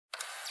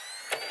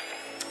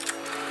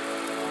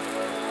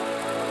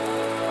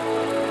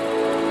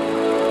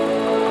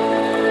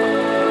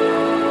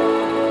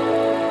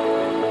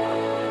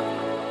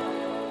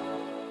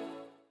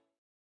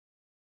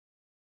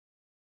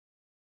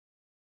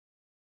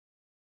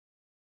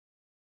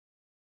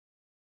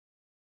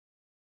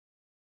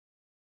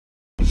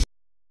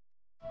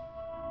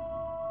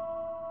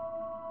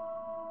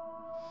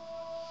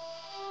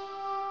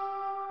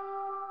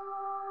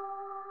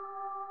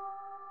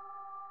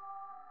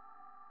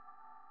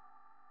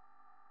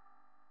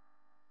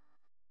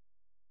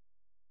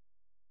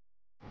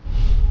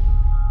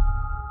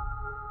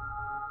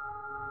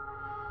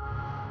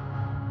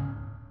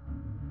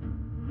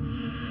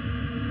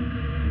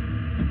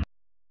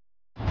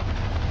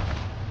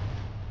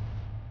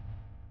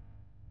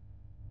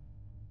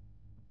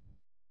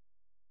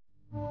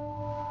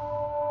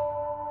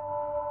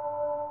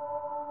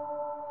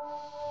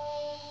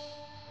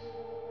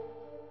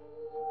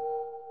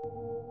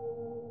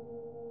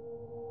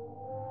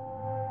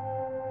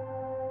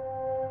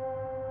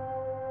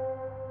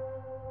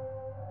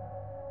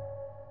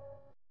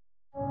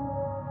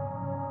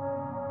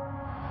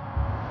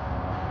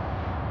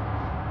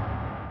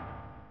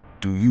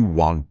do you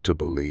want to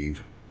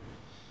believe?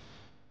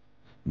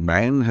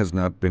 Man has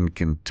not been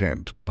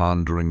content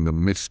pondering the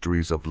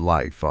mysteries of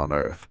life on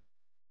Earth.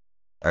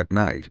 At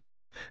night,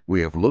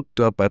 we have looked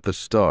up at the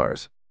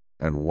stars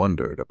and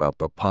wondered about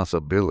the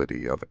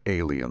possibility of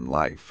alien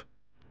life.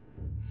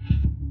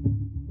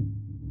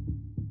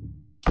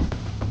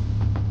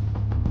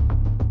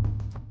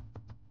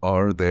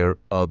 Are there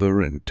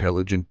other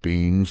intelligent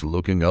beings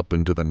looking up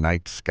into the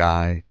night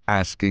sky,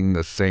 asking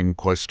the same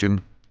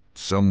question,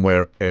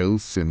 somewhere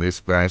else in this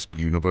vast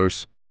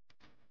universe?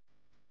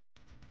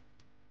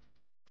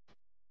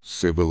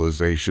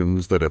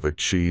 Civilizations that have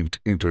achieved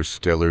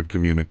interstellar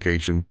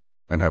communication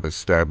and have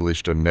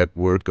established a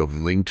network of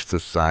linked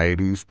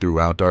societies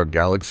throughout our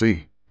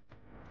galaxy?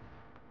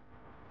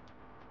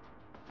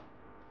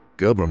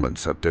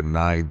 Governments have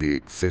denied the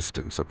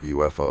existence of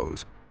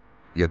UFOs,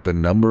 yet the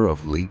number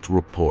of leaked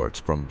reports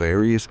from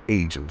various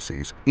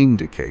agencies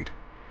indicate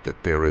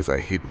that there is a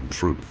hidden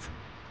truth,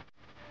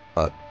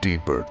 a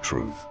deeper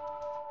truth.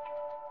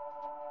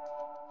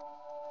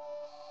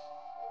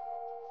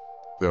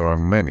 There are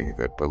many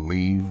that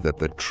believe that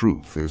the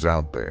truth is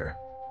out there,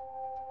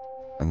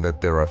 and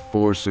that there are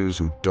forces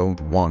who don't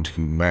want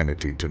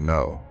humanity to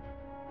know,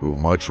 who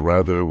much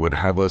rather would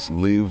have us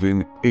live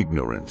in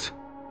ignorance,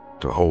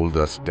 to hold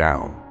us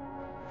down,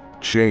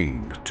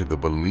 chained to the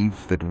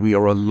belief that we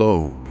are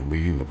alone in the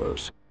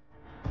universe.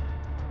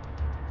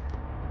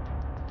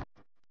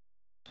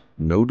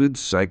 Noted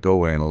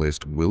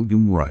psychoanalyst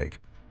William Reich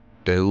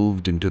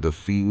delved into the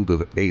field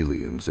of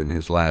aliens in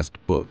his last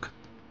book,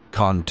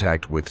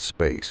 Contact with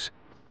Space.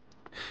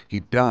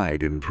 He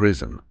died in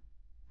prison,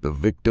 the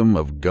victim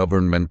of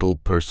governmental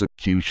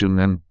persecution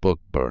and book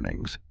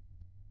burnings.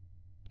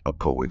 A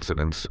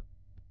coincidence?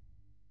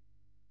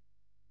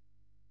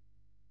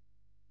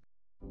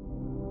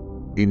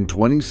 In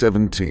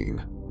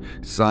 2017,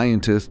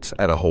 scientists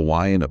at a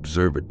Hawaiian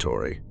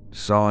observatory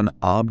saw an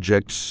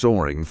object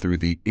soaring through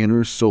the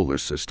inner solar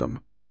system,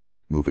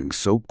 moving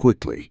so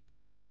quickly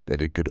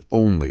that it could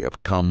only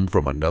have come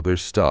from another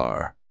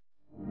star.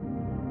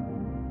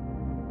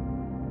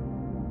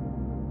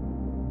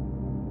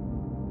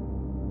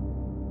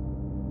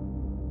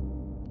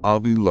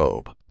 Avi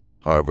Loeb,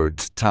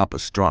 Harvard's top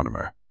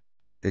astronomer,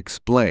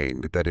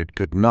 explained that it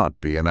could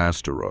not be an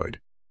asteroid.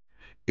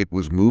 It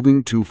was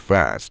moving too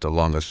fast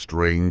along a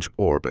strange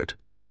orbit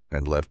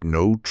and left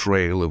no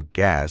trail of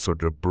gas or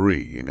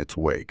debris in its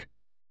wake.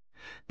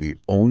 The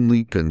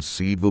only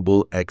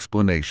conceivable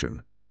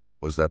explanation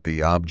was that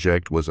the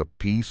object was a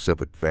piece of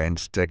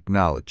advanced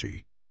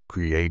technology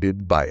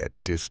created by a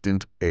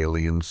distant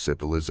alien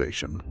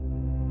civilization.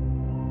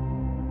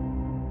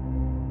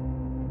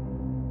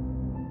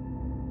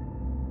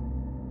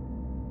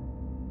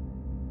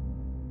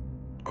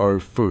 Our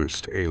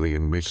first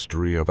alien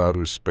mystery of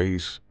outer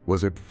space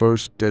was at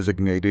first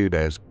designated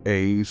as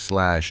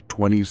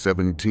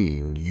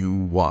A/2017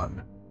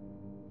 U1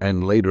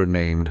 and later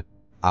named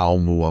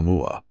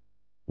Oumuamua,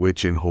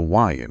 which in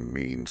Hawaiian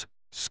means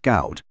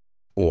scout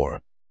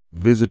or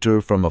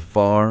visitor from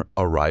afar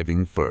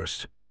arriving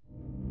first.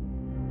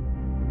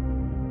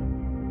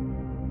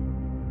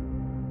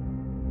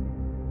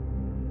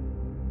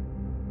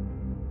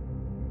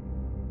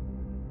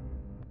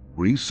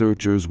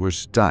 Researchers were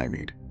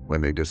stymied when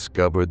they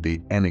discovered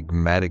the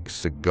enigmatic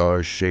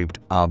cigar-shaped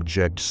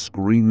object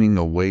screaming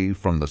away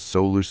from the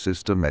solar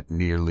system at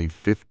nearly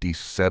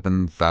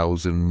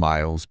 57,000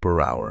 miles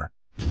per hour.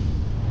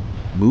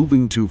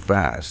 Moving too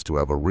fast to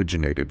have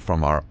originated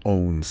from our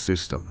own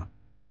system,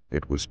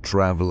 it was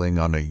traveling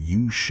on a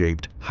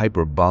U-shaped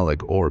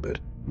hyperbolic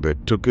orbit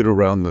that took it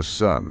around the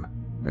sun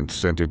and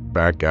sent it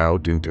back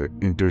out into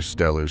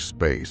interstellar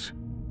space.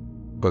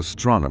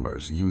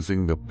 Astronomers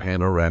using the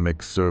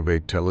Panoramic Survey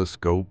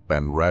Telescope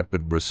and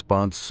Rapid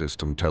Response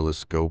System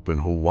Telescope in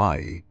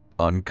Hawaii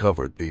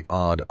uncovered the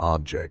odd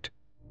object.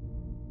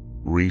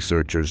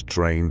 Researchers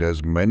trained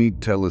as many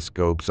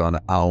telescopes on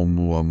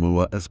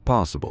Oumuamua as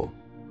possible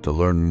to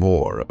learn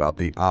more about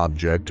the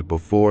object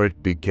before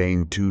it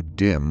became too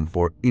dim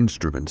for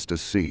instruments to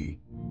see.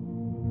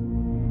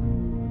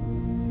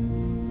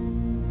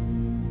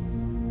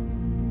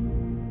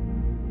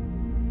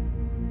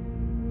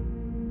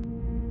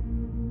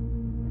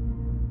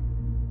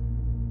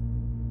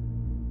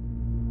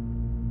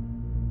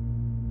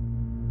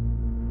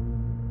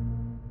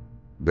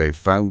 They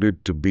found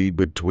it to be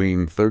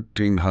between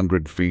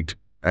 1,300 feet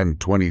and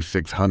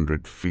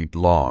 2,600 feet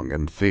long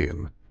and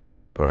thin,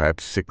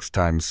 perhaps 6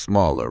 times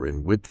smaller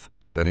in width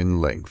than in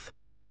length.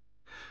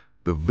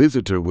 The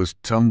visitor was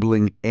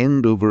tumbling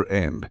end over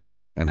end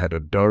and had a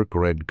dark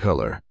red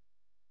color.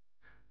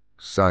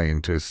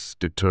 Scientists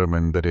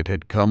determined that it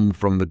had come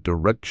from the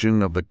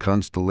direction of the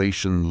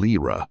constellation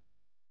Lyra,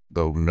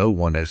 though no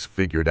one has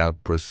figured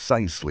out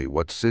precisely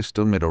what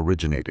system it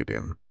originated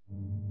in.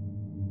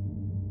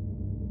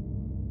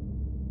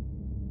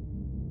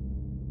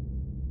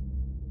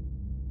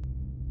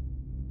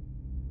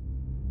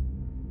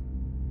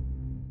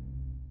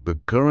 The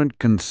current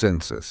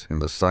consensus in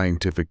the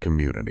scientific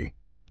community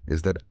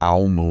is that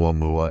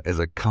Oumuamua is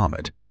a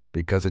comet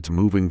because it's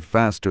moving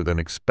faster than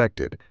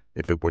expected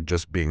if it were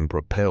just being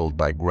propelled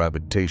by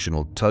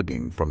gravitational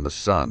tugging from the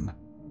sun.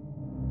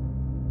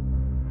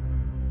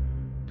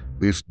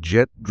 This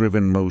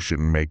jet-driven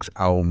motion makes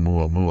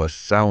Oumuamua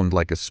sound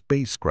like a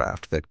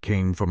spacecraft that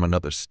came from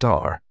another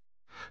star,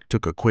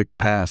 took a quick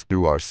pass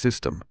through our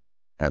system,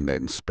 and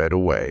then sped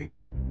away.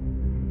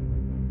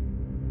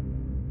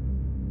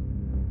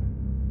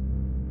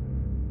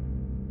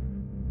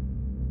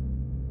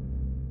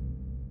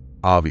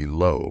 Avi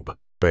Loeb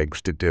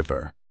begs to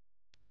differ.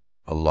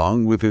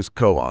 Along with his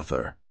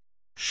co-author,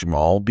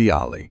 Shmuel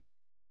Bialy,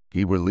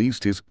 he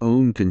released his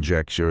own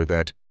conjecture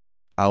that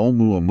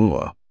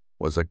Oumuamua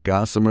was a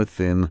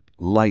gossamer-thin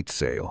light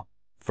sail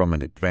from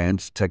an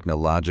advanced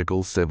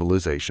technological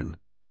civilization.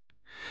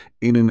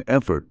 In an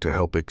effort to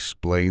help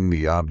explain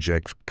the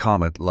object's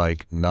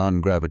comet-like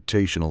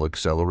non-gravitational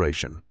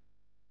acceleration,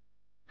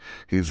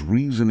 his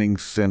reasoning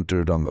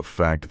centered on the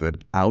fact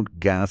that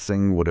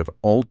outgassing would have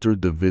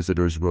altered the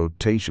visitor's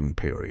rotation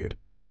period,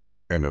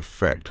 an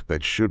effect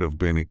that should have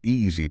been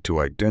easy to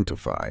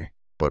identify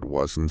but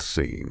wasn't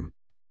seen.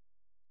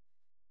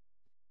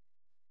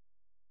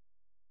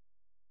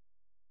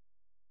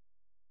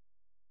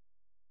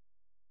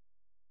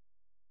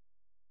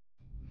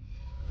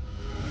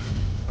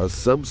 A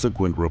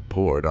subsequent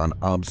report on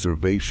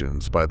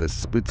observations by the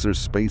Spitzer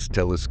Space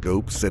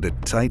Telescope set a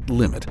tight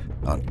limit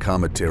on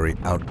cometary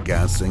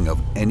outgassing of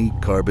any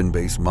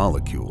carbon-based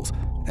molecules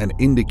and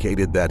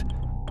indicated that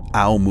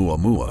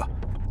Oumuamua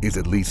is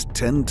at least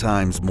 10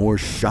 times more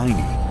shiny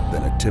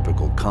than a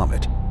typical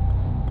comet.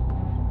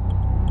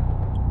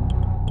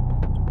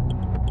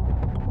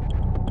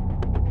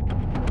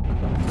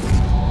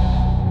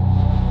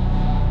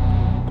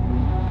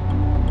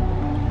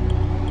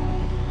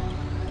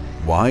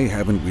 Why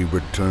haven't we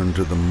returned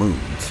to the moon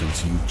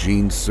since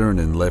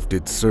CiNENET left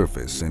its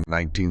surface in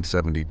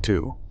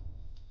 1972?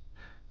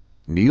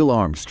 Neil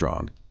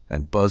Armstrong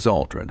and Buzz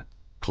Aldrin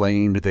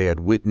claimed they had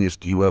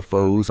witnessed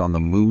UFOs on the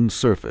moon's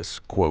surface,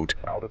 quote,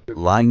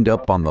 lined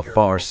up on the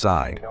far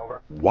side,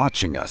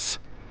 watching us.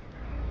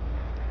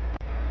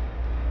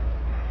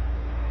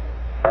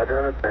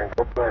 Roger, understand.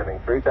 Go landing.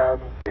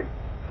 3,000 feet.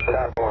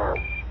 Without alarm.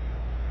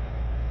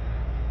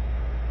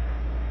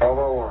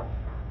 1201.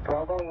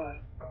 1201.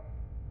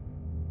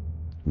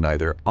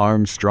 Neither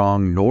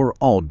Armstrong nor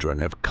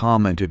Aldrin have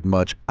commented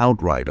much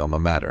outright on the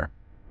matter.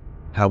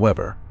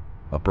 However,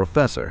 a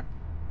professor,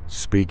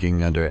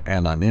 speaking under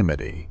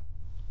anonymity,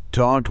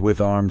 talked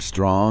with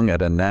Armstrong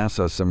at a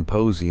NASA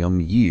symposium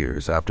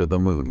years after the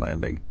moon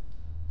landing.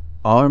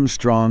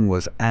 Armstrong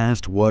was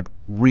asked what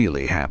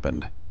really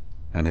happened,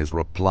 and his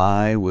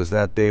reply was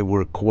that they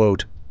were,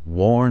 quote,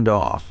 warned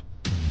off.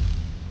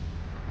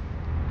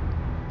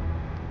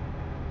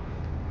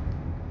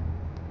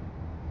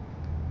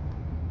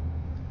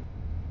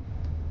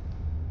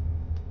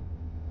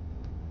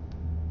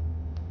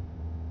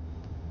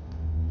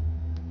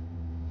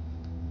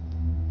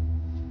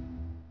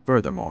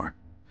 Furthermore,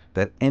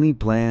 that any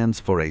plans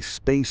for a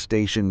space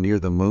station near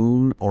the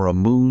moon or a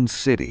moon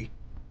city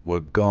were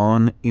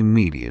gone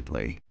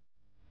immediately.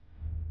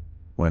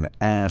 When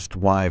asked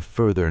why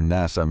further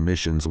NASA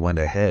missions went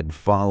ahead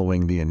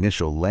following the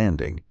initial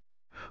landing,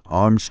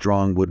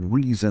 Armstrong would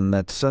reason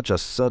that such a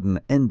sudden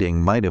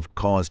ending might have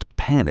caused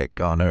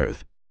panic on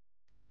Earth.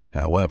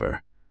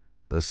 However,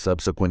 the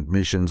subsequent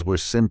missions were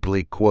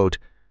simply, quote,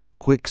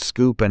 quick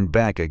scoop and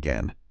back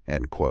again,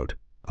 end quote,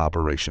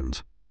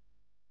 operations.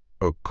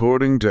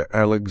 According to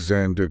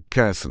Alexander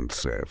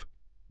Kasantsev,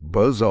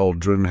 Buzz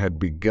Aldrin had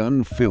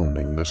begun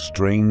filming the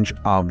strange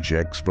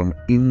objects from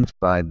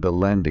inside the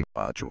landing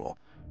module,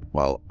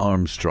 while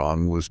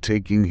Armstrong was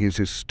taking his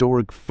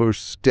historic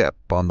first step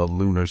on the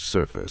lunar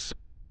surface.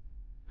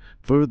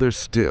 Further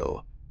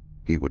still,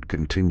 he would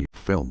continue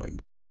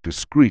filming,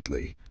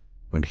 discreetly,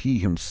 when he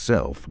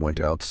himself went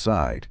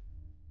outside.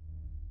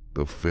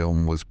 The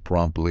film was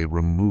promptly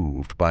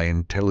removed by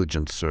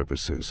intelligence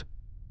services.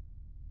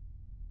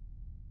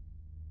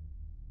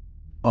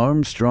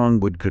 Armstrong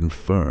would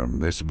confirm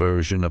this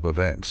version of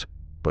events,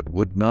 but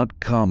would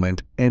not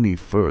comment any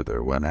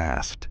further when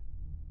asked.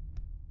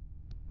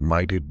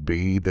 Might it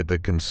be that the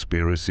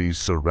conspiracies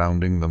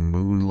surrounding the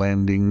moon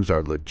landings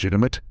are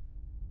legitimate?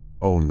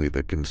 Only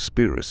the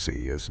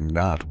conspiracy is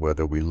not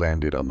whether we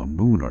landed on the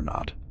moon or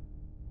not,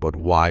 but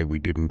why we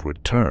didn't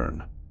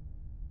return.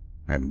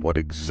 And what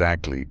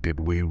exactly did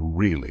we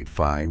really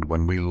find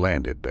when we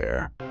landed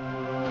there?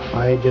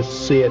 I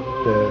just see it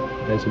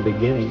as a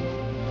beginning.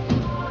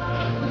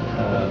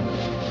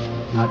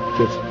 Not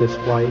just this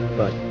flight,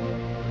 but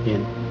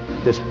in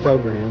this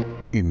program.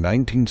 In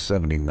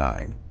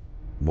 1979,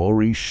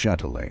 Maurice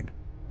Chatelain,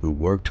 who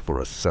worked for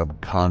a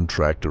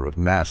subcontractor of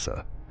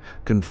NASA,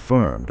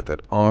 confirmed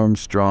that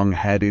Armstrong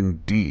had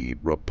indeed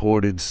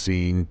reported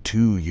seeing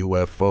 2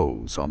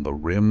 UFOs on the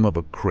rim of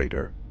a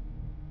crater.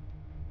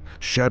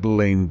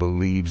 Chatelain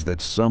believes that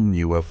some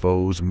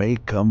UFOs may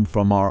come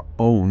from our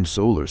own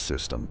solar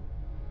system,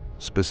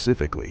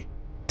 specifically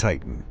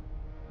Titan.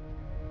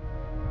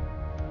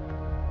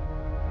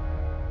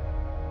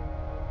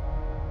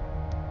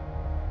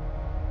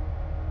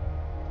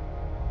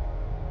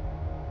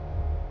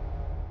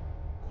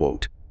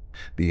 Quote,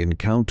 "The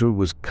encounter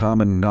was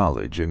common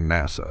knowledge in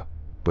NASA,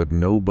 but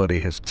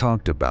nobody has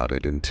talked about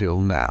it until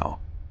now."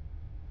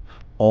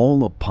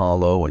 All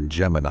Apollo and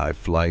Gemini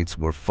flights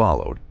were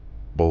followed,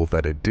 both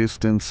at a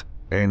distance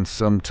and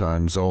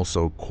sometimes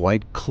also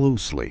quite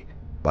closely,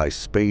 by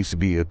space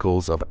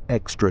vehicles of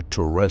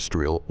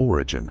extraterrestrial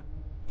origin,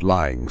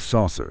 flying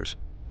saucers,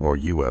 or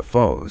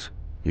UFOs,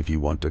 if you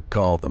want to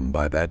call them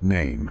by that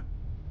name.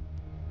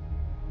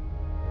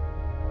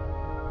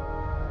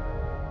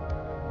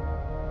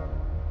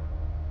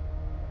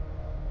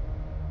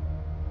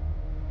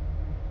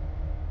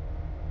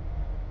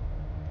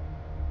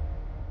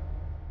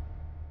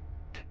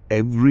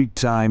 Every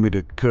time it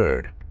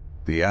occurred,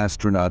 the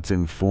astronauts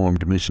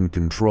informed Mission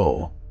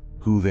Control,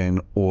 who then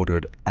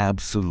ordered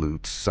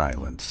absolute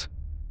silence.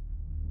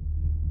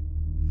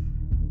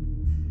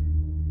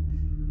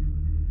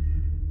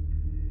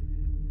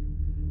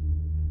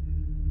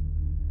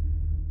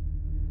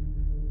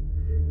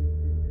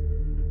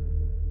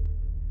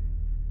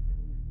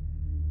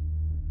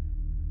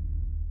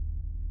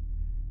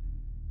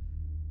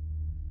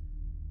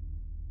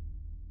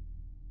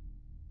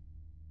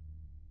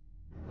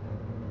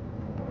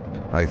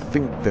 I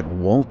think that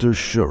Walter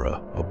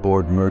Schurra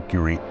aboard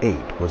Mercury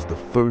 8 was the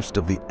first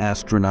of the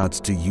astronauts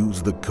to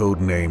use the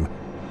codename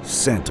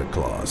Santa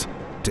Claus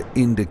to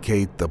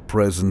indicate the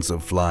presence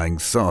of flying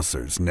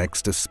saucers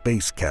next to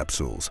space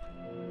capsules.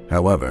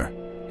 However,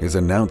 his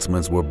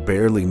announcements were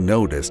barely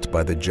noticed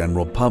by the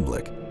general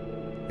public.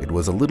 It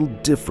was a little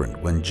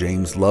different when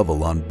James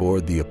Lovell on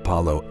board the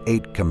Apollo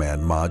 8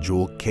 command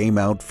module came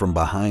out from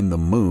behind the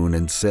moon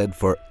and said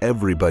for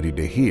everybody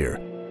to hear,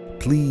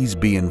 "Please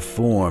be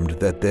informed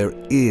that there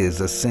is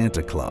a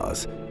Santa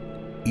Claus,"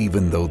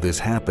 even though this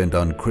happened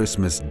on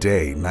Christmas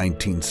Day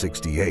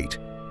 1968.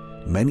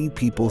 Many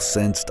people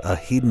sensed a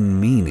hidden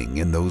meaning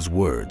in those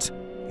words.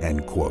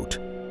 End quote.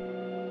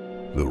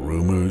 The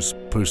rumors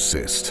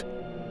persist.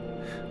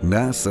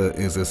 NASA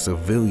is a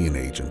civilian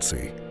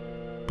agency,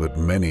 but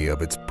many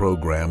of its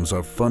programs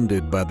are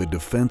funded by the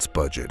defense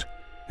budget,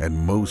 and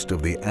most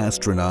of the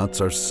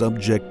astronauts are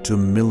subject to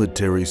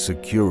military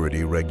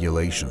security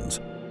regulations.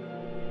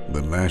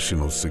 The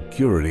National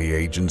Security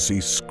Agency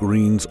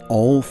screens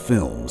all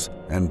films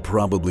and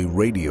probably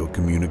radio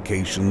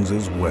communications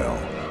as well.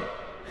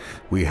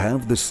 We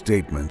have the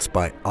statements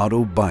by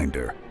Otto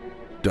Binder,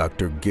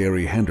 Dr.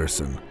 Gary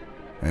Henderson,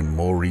 and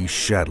Maurice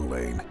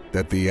Chatelain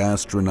that the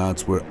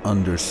astronauts were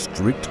under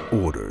strict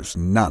orders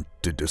not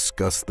to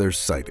discuss their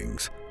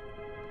sightings.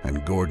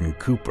 And Gordon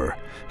Cooper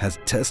has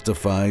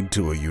testified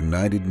to a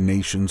United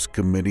Nations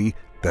committee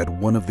that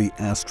one of the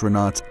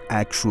astronauts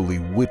actually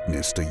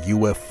witnessed a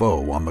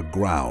UFO on the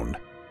ground.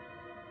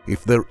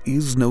 If there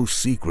is no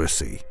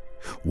secrecy,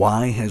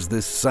 why has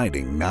this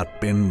sighting not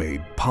been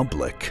made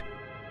public?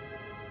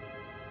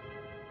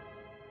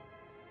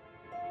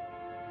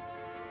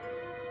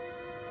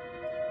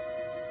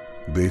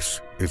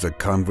 This is a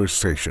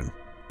conversation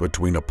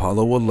between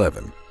Apollo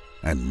 11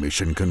 and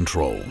Mission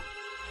Control.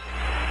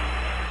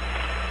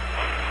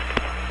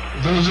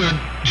 Those are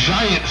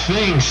giant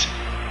things.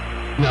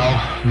 No.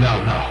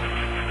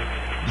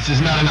 This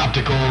is not an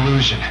optical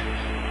illusion.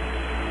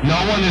 No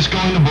one is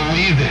going to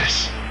believe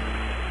this.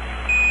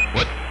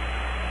 What?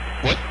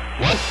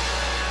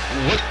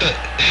 What the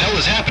hell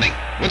is happening?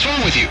 What's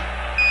wrong with you?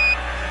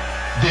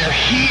 They're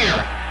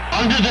here,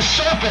 under the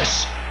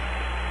surface.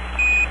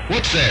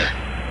 What's there?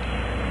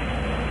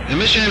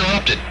 Emission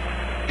interrupted.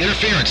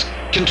 Interference.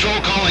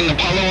 Control calling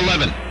Apollo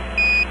 11.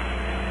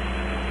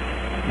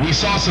 We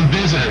saw some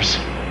visitors.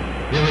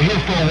 They were here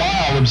for a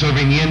while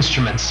observing the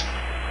instruments.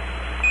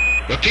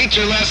 Repeat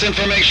your last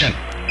information.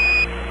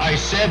 I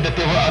said that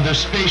there were other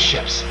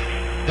spaceships.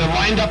 They're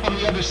lined up on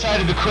the other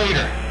side of the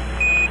crater.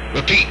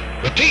 Repeat.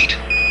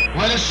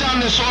 Let us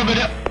sound this orbit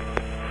up.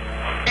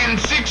 In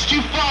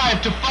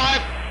 625 to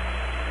 5...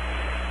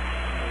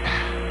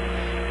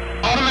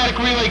 Automatic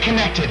relay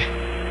connected.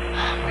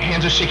 My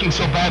hands are shaking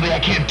so badly I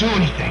can't do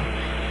anything.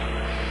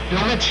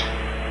 Film it?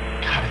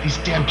 God, if these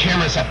damn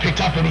cameras have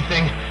picked up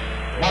anything,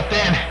 what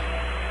then?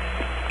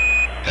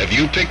 Have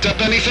you picked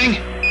up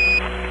anything?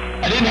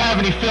 I didn't have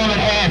any film at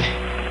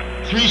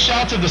hand. 3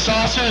 shots of the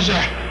saucers,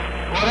 or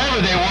whatever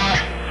they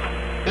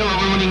were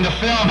ruining the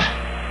film.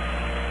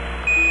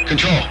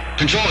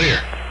 Control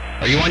here.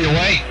 Are you on your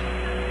way?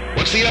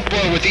 What's the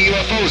uproar with the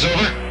UFOs,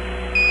 over?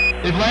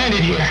 They've landed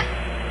here.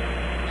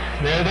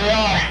 There they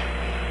are.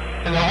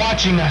 And they're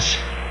watching us.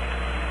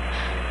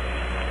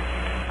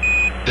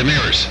 The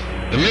mirrors.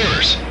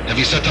 Have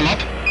you set them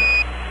up?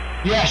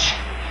 Yes,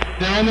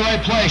 they're in the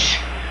right place.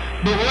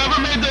 But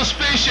whoever made those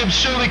spaceships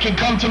surely can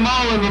come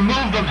tomorrow and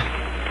remove them.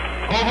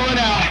 Over and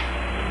out.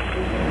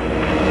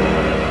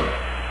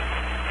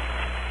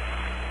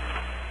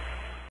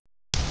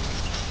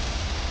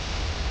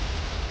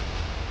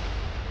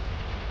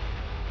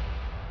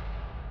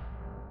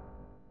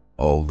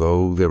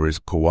 Although there is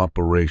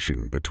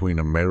cooperation between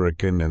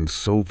American and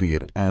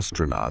Soviet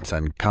astronauts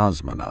and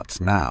cosmonauts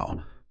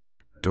now,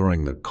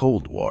 during the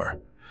Cold War,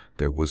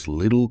 there was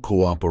little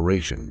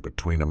cooperation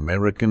between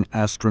American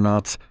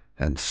astronauts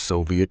and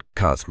Soviet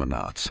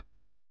cosmonauts.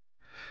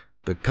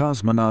 The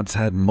cosmonauts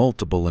had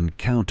multiple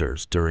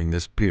encounters during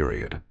this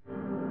period.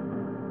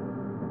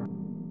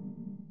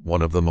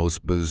 One of the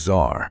most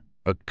bizarre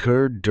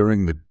occurred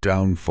during the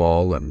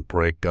downfall and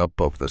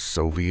breakup of the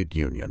Soviet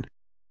Union.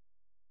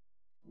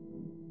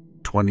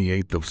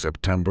 28th of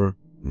September,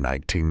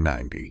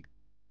 1990.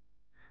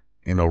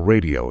 In a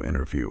radio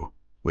interview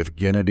with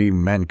Gennady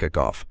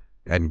Mankakov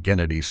and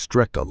Gennady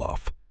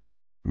Strekalov,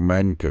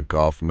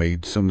 Mankakov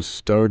made some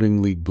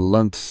startlingly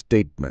blunt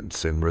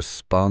statements in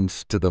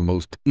response to the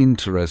most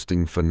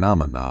interesting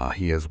phenomena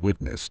he has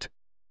witnessed.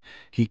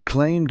 He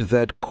claimed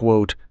that,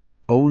 quote,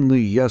 only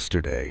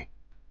yesterday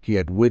he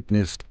had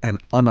witnessed an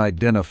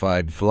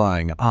unidentified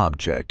flying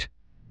object,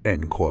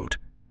 end quote,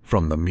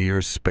 from the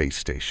Mir space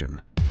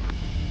station.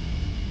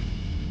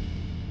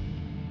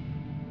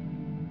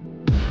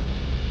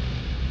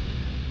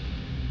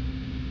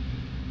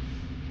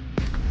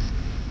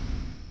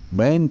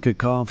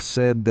 Mankakov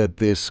said that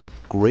this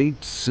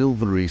great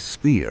silvery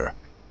sphere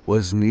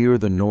was near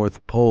the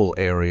North Pole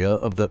area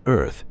of the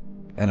Earth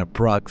and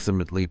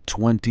approximately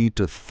 20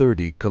 to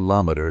 30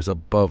 kilometers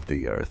above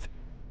the Earth.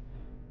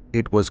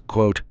 It was,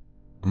 quote,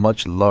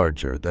 much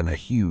larger than a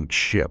huge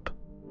ship.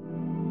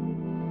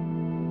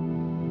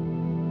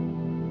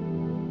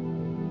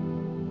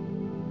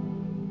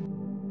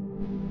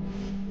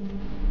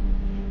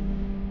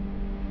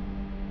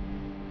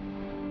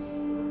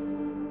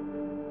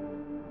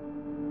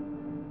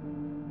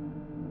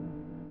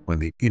 When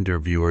the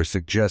interviewer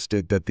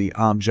suggested that the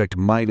object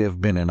might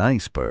have been an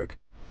iceberg,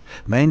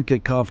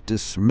 Mankakov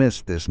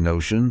dismissed this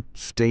notion,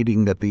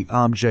 stating that the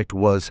object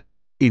was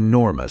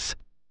enormous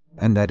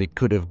and that it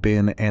could have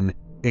been an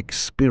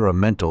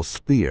experimental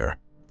sphere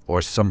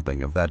or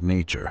something of that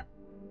nature.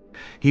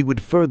 He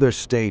would further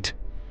state,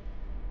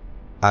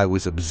 I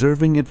was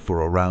observing it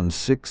for around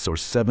 6 or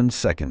 7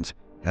 seconds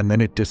and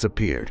then it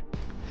disappeared.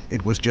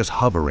 It was just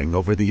hovering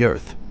over the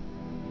Earth.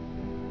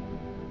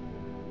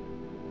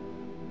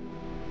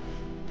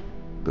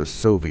 The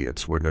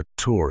Soviets were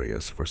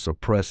notorious for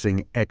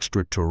suppressing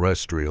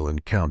extraterrestrial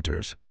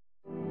encounters.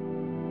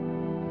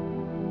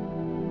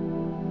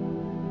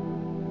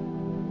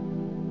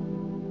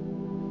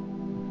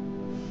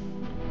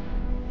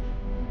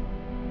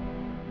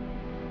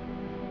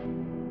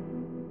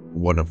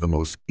 One of the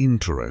most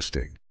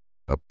interesting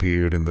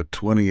appeared in the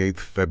 28th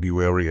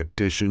February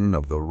edition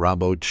of the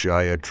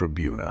Rabochaya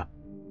Tribuna,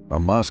 a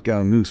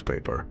Moscow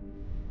newspaper,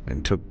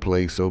 and took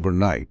place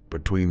overnight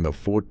between the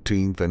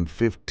 14th and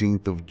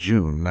 15th of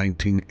June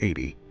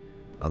 1980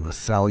 on the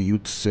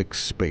Salyut 6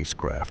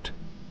 spacecraft.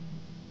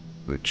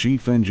 The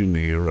chief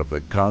engineer of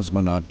the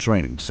Cosmonaut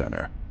Training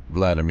Center,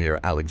 Vladimir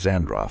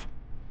Alexandrov,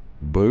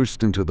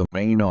 burst into the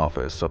main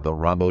office of the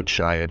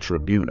Rabochaya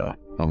Tribuna,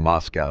 a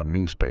Moscow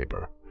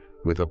newspaper,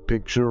 with a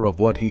picture of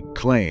what he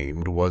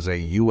claimed was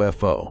a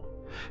UFO,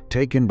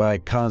 taken by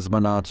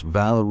cosmonauts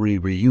Valery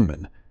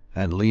Ryumin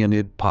and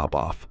Leonid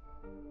Popov.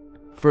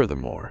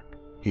 Furthermore,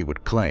 he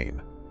would claim,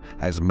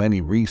 as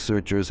many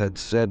researchers had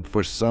said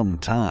for some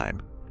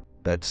time,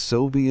 that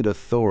Soviet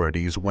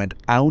authorities went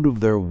out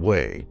of their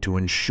way to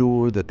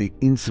ensure that the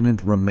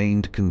incident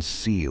remained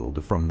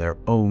concealed from their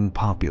own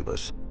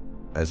populace,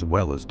 as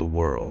well as the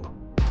world.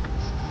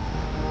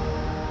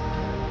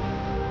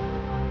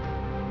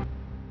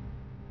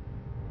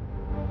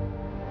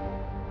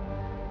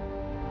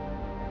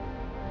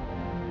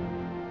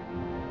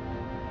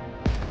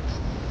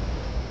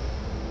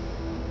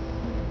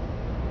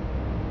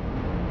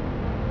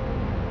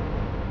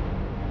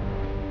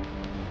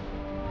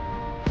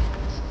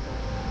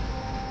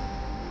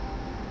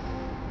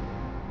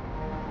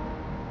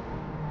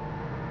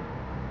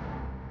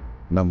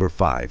 Number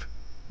 5.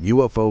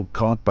 UFO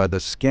caught by the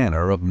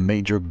scanner of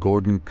Major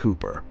Gordon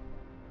Cooper.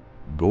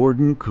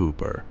 Gordon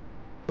Cooper,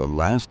 the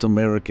last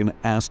American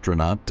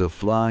astronaut to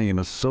fly in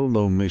a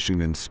solo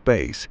mission in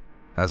space,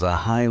 has a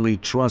highly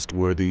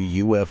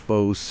trustworthy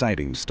UFO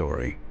sighting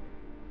story.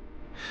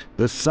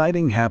 The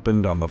sighting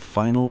happened on the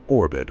final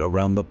orbit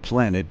around the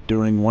planet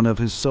during one of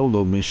his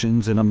solo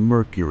missions in a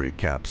Mercury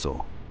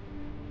capsule.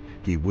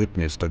 He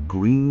witnessed a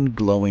green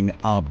glowing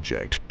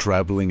object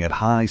traveling at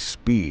high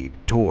speed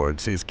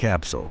towards his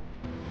capsule.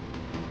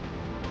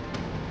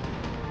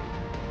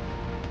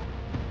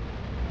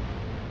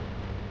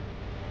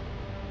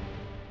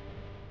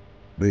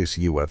 This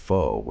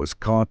UFO was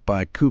caught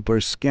by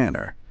Cooper's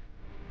scanner.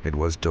 It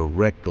was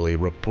directly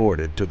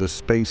reported to the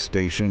space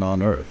station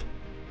on Earth,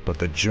 but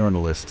the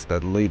journalists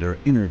that later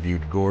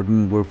interviewed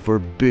Gordon were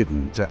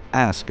forbidden to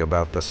ask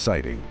about the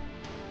sighting.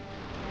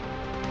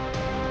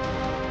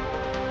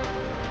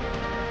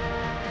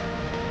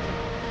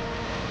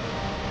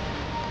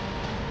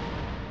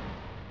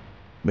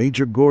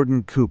 Major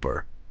Gordon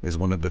Cooper is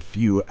one of the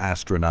few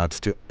astronauts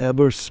to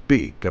ever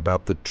speak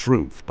about the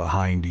truth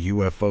behind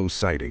UFO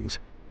sightings.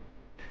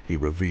 He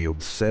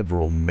revealed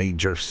several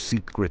major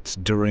secrets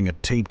during a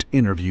taped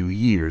interview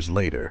years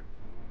later,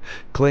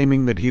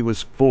 claiming that he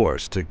was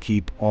forced to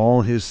keep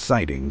all his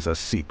sightings a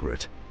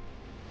secret.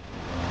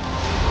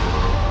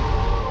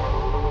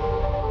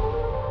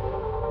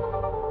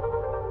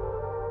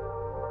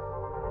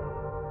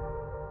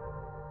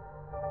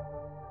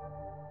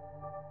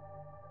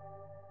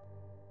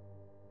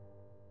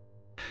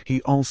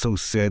 He also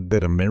said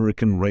that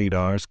American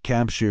radars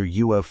capture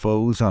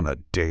UFOs on a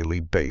daily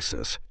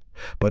basis,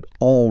 but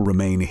all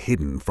remain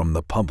hidden from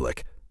the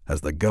public,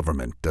 as the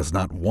government does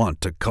not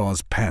want to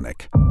cause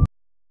panic.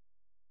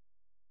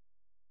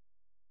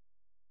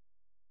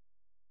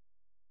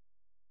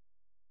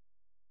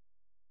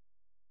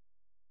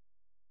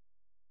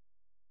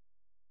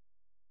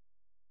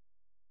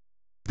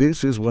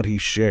 This is what he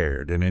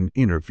shared in an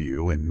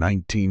interview in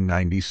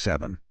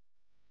 1997.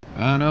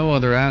 "I know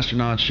other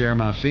astronauts share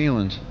my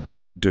feelings,"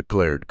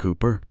 declared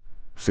Cooper,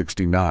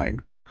 69,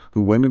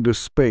 who went into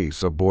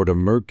space aboard a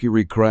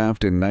Mercury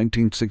craft in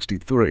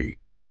 1963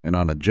 and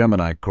on a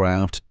Gemini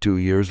craft 2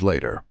 years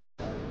later.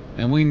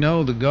 "and we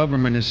know the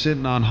government is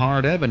sitting on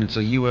hard evidence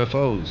of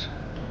UFOs."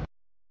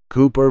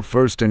 Cooper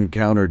first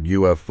encountered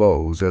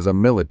UFOs as a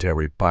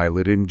military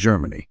pilot in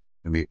Germany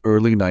in the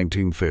early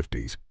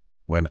 1950s,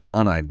 when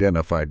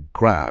unidentified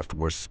craft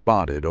were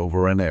spotted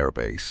over an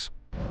airbase.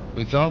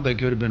 "We thought they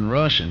could have been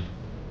Russian.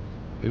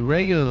 We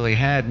regularly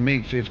had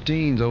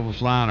MiG-15s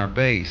overflying our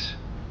base.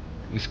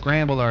 We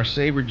scrambled our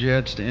Sabre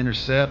jets to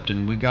intercept,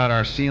 and we got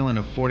our ceiling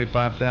of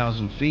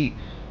 45,000 feet.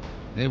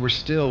 They were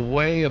still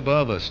way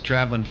above us,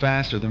 traveling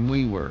faster than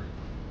we were.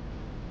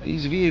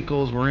 These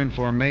vehicles were in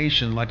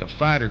formation like a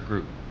fighter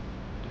group.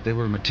 They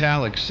were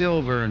metallic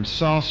silver and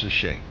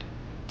saucer-shaped.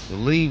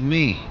 Believe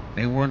me,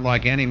 they weren't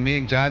like any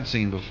MiGs I'd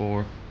seen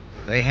before.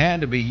 They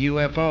had to be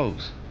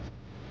UFOs."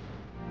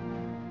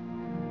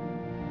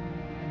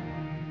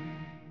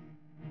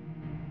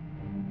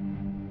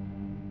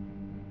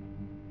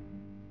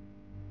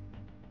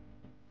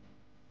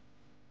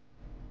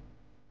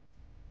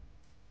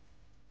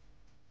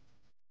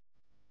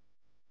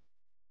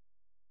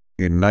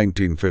 In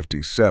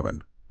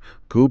 1957,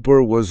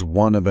 Cooper was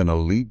one of an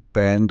elite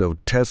band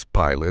of test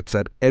pilots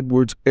at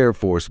Edwards Air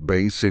Force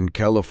Base in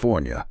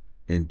California,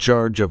 in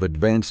charge of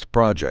advanced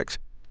projects,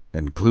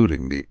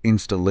 including the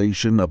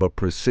installation of a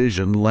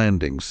precision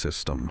landing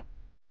system.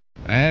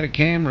 "I had a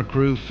camera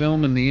crew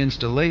filming the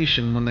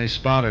installation when they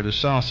spotted a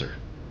saucer.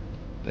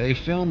 They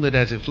filmed it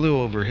as it flew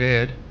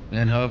overhead,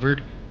 then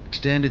hovered,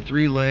 extended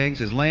 3 legs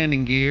as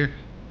landing gear,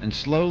 and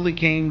slowly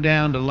came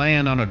down to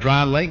land on a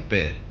dry lake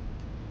bed.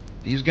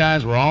 These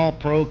guys were all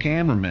pro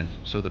cameramen,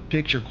 so the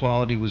picture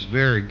quality was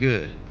very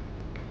good.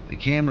 The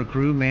camera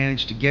crew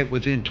managed to get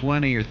within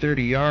 20 or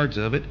 30 yards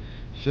of it,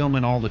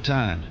 filming all the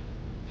time.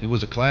 It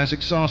was a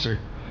classic saucer,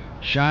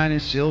 shiny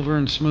silver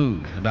and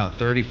smooth, about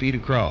 30 feet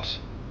across.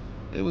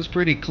 It was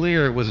pretty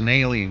clear it was an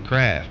alien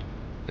craft.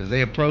 As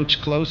they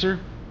approached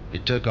closer,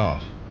 it took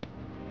off."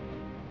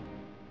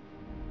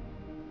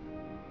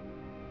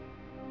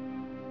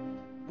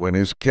 When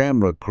his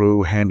camera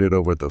crew handed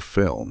over the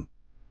film,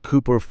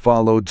 Cooper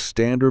followed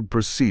standard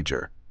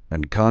procedure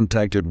and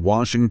contacted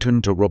Washington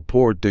to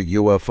report the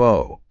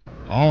UFO.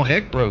 All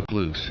heck broke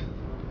loose.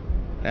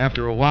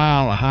 After a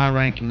while, a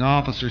high-ranking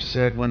officer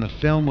said when the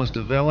film was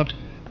developed,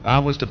 I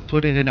was to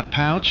put it in a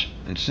pouch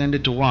and send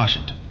it to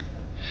Washington.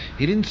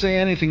 He didn't say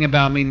anything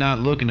about me not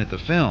looking at the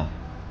film.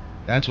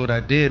 That's what I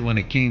did when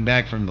it came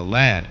back from the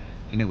lab,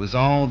 and it was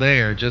all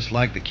there just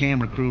like the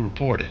camera crew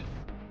reported.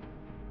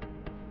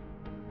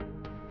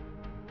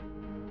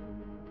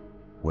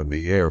 When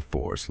the Air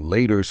Force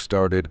later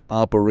started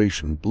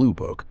Operation Blue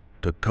Book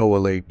to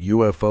collate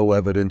UFO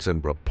evidence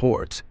and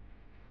reports,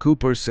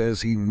 Cooper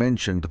says he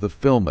mentioned the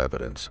film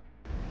evidence.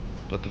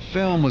 But the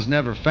film was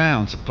never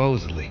found,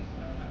 supposedly.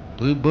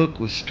 Blue Book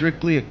was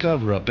strictly a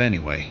cover-up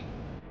anyway.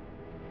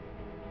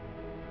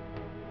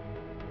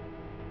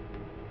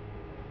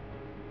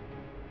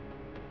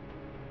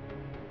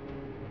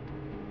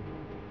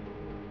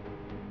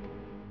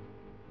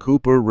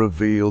 Cooper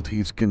revealed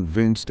he's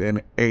convinced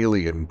an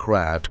alien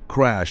craft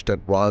crashed at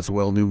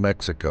Roswell, New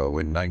Mexico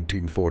in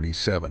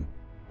 1947,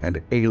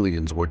 and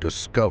aliens were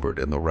discovered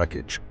in the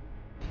wreckage.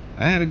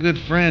 "I had a good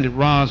friend at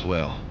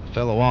Roswell, a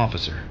fellow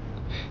officer.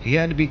 He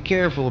had to be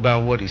careful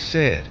about what he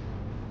said,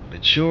 but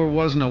it sure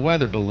wasn't a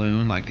weather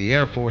balloon like the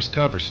Air Force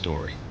cover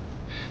story.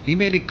 He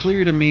made it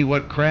clear to me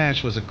what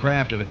crashed was a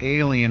craft of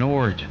alien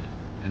origin,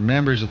 and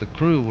members of the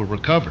crew were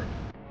recovered."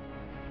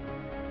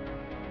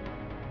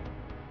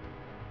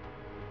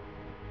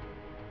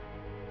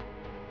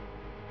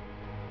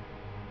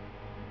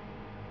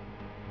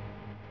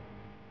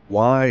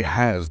 Why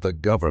has the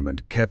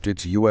government kept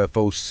its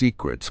UFO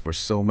secrets for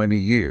so many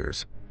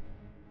years?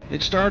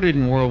 It started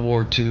in World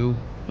War II,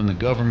 when the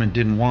government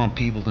didn't want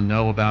people to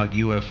know about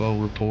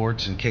UFO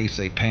reports in case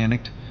they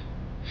panicked.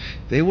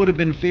 They would have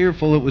been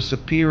fearful it was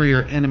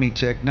superior enemy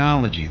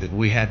technology, that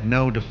we had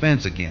no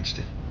defense against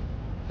it.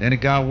 Then it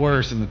got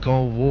worse in the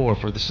Cold War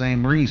for the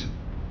same reason.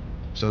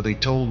 So they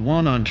told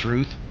one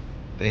untruth,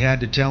 they had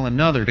to tell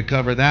another to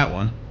cover that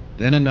one,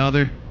 then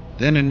another,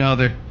 then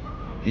another.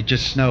 It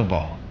just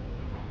snowballed.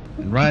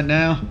 And right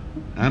now,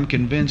 I'm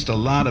convinced a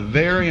lot of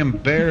very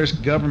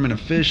embarrassed government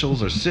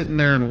officials are sitting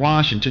there in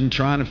Washington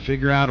trying to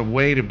figure out a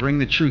way to bring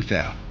the truth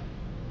out.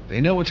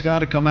 They know it's got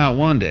to come out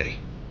one day,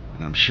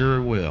 and I'm sure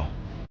it will.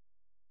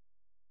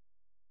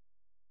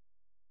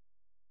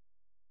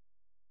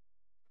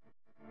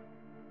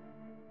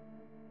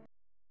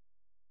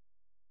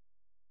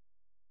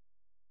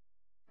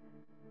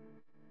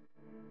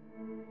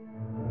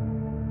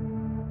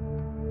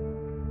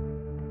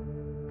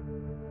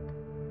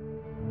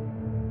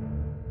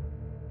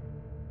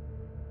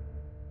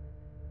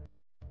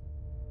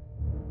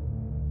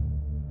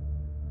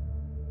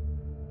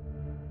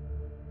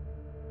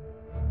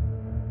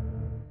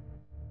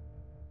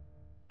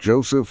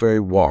 Joseph A.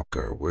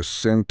 Walker was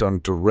sent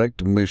on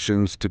direct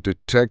missions to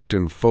detect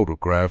and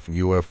photograph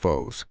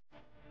UFOs.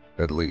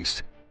 At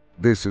least,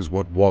 this is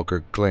what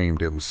Walker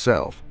claimed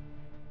himself.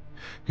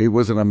 He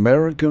was an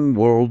American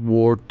World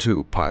War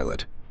II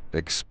pilot,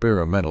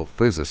 experimental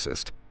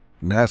physicist,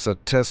 NASA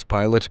test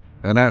pilot,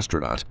 and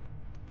astronaut,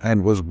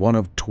 and was one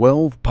of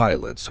 12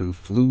 pilots who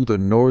flew the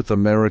North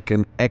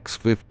American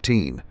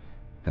X-15,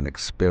 an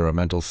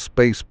experimental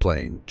space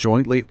plane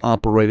jointly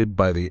operated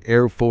by the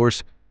Air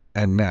Force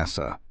and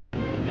NASA.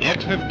 The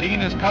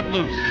X-15 is cut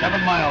loose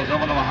 7 miles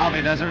over the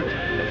Mojave Desert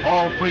to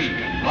fall free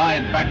and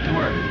glide back to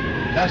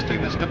Earth,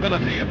 testing the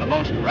stability of the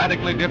most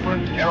radically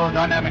different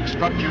aerodynamic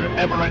structure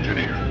ever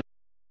engineered.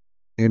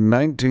 In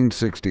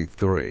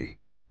 1963,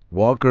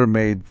 Walker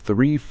made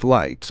 3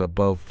 flights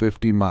above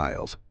 50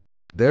 miles,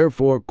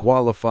 therefore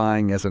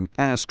qualifying as an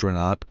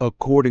astronaut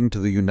according to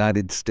the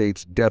United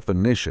States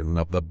definition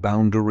of the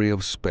boundary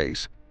of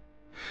space.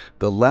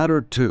 The latter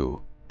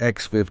 2,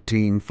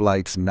 X-15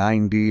 flights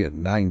 90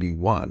 and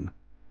 91,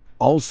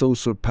 also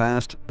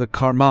surpassed the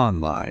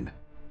Kármán line,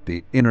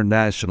 the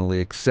internationally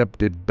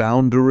accepted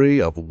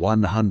boundary of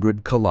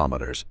 100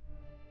 kilometers.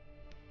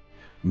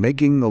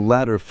 Making the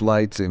latter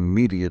flights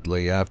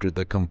immediately after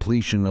the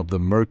completion of the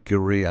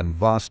Mercury and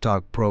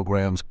Vostok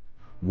programs,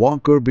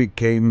 Walker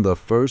became the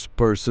first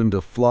person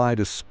to fly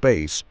to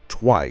space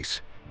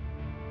twice.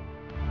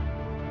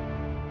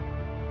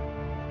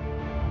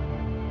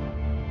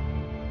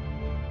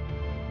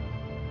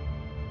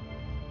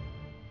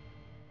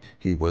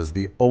 He was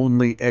the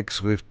only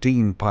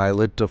X-15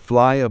 pilot to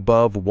fly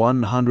above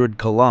 100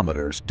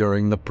 kilometers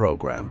during the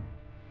program.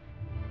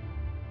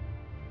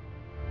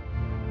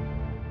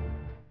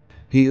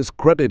 He is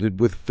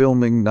credited with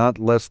filming not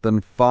less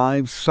than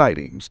 5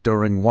 sightings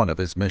during one of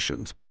his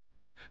missions.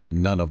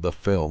 None of the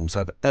films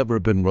have ever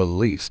been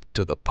released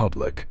to the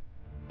public.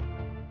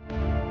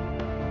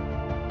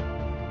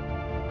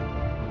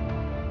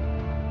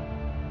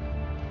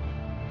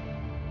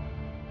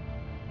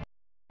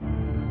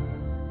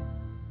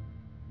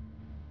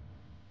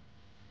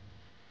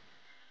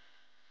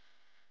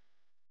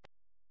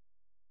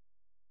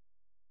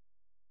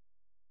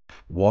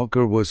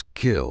 Walker was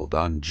killed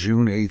on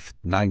June 8,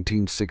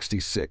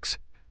 1966,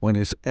 when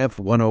his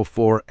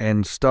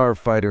F-104N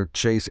starfighter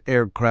chase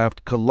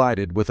aircraft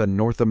collided with a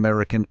North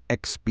American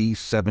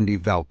XB-70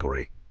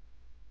 Valkyrie.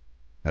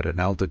 At an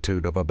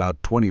altitude of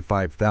about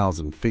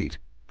 25,000 feet,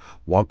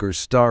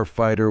 Walker's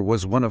starfighter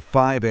was one of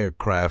 5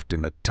 aircraft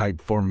in a tight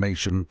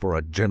formation for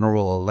a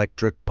General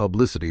Electric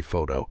publicity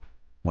photo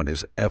when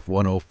his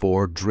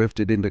F-104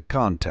 drifted into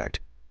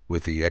contact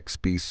with the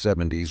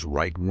XB-70's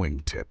right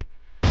wingtip.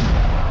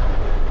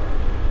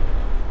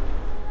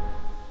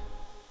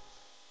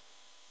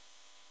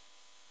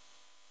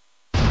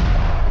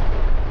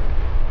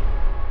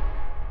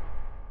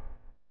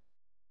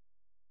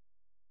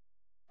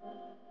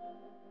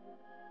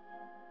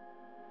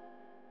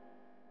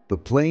 The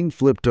plane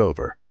flipped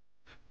over,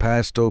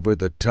 passed over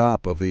the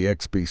top of the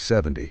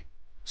XB-70,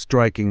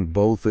 striking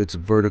both its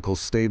vertical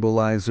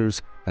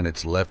stabilizers and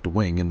its left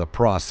wing in the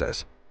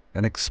process,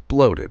 and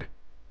exploded,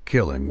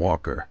 killing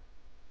Walker.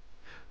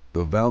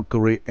 The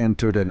Valkyrie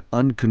entered an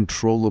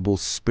uncontrollable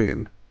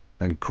spin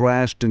and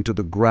crashed into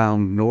the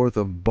ground north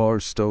of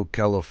Barstow,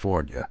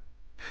 California,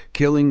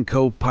 killing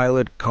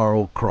co-pilot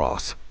Carl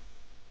Cross.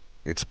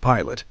 Its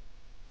pilot,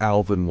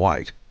 Alvin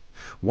White,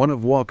 one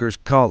of Walker's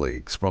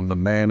colleagues from the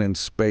Man in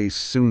Space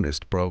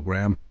Soonest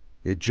program,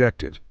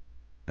 ejected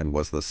and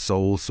was the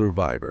sole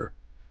survivor.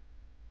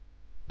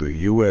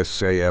 The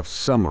USAF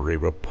summary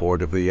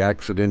report of the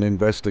accident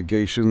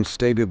investigation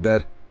stated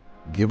that,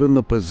 given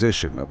the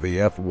position of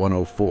the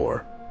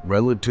F-104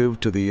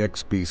 relative to the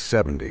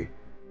XB-70,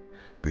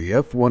 the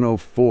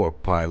F-104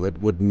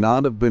 pilot would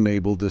not have been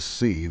able to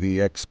see the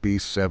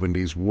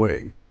XB-70's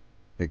wing,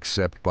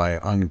 except by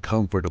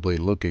uncomfortably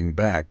looking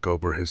back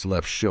over his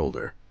left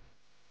shoulder.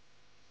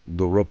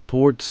 The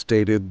report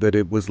stated that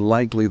it was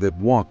likely that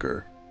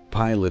Walker,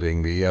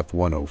 piloting the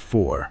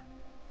F-104,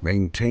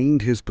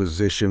 maintained his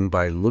position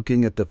by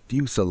looking at the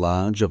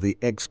fuselage of the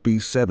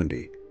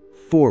XB-70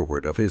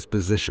 forward of his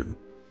position.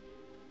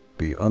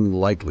 The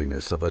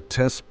unlikeliness of a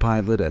test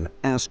pilot and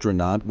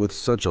astronaut with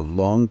such a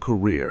long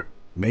career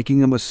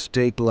making a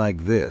mistake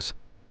like this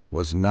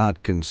was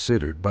not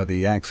considered by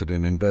the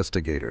accident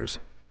investigators.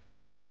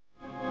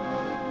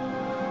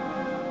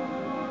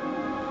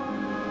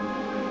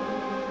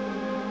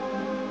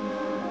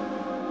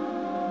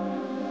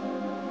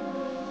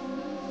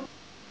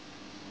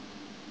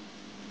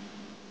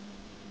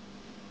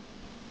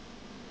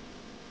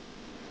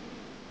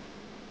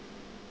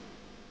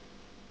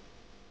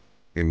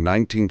 In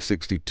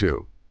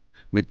 1962,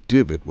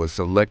 McDivitt was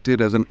selected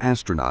as an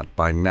astronaut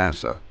by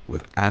NASA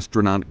with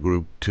Astronaut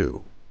Group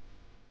 2.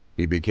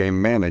 He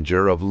became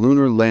manager of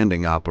lunar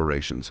landing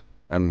operations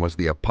and was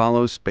the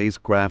Apollo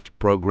spacecraft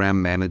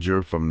program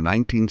manager from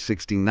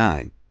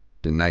 1969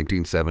 to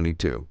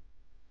 1972.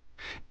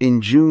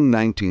 In June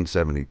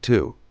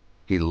 1972,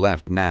 he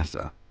left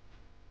NASA.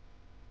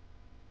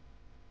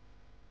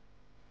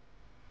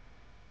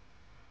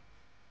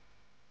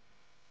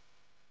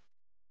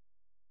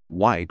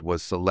 White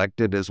was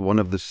selected as one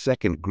of the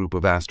second group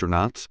of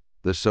astronauts,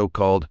 the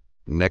so-called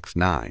Next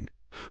Nine,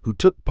 who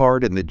took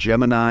part in the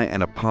Gemini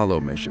and Apollo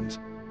missions.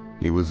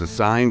 He was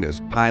assigned as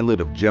pilot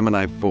of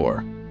Gemini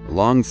 4,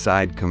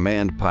 alongside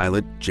command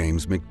pilot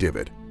James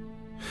McDivitt.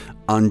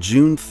 On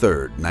June 3,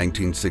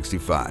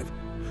 1965,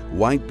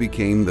 White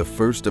became the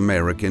first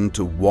American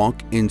to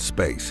walk in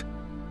space.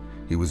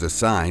 He was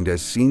assigned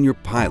as senior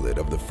pilot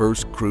of the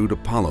first crewed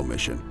Apollo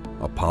mission,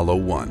 Apollo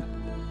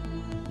 1.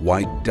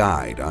 White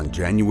died on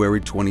January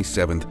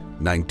 27,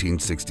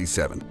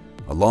 1967,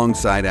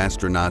 alongside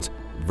astronauts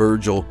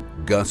Virgil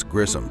Gus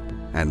Grissom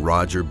and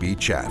Roger B.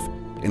 Chaff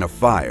in a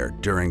fire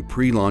during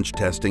pre-launch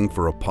testing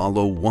for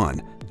Apollo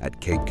 1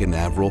 at Cape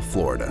Canaveral,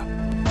 Florida.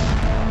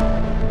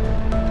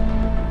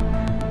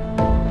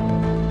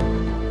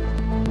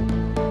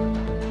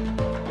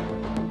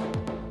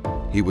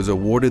 He was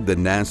awarded the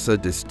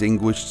NASA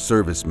Distinguished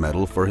Service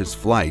Medal for his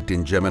flight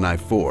in Gemini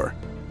 4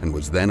 and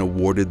was then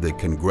awarded the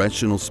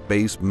Congressional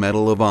Space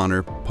Medal of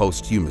Honor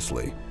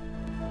posthumously.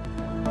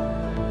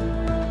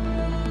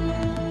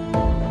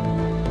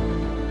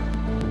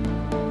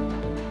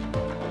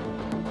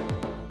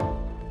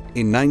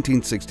 In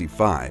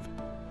 1965,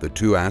 the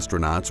two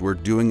astronauts were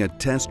doing a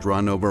test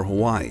run over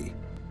Hawaii.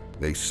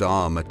 They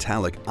saw a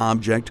metallic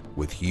object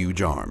with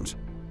huge arms.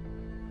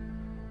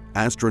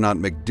 Astronaut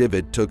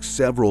McDivitt took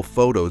several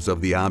photos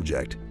of the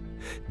object.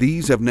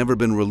 These have never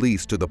been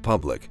released to the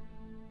public.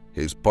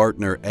 His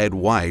partner Ed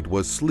White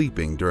was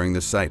sleeping during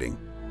the sighting.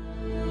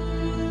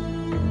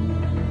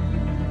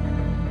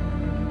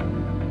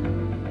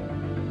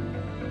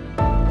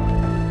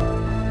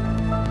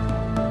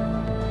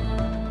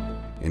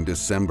 In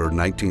December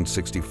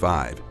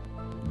 1965,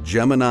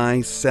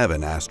 Gemini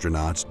 7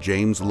 astronauts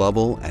James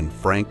Lovell and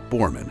Frank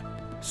Borman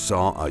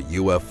saw a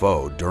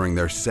UFO during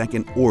their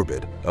second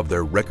orbit of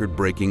their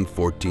record-breaking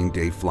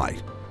 14-day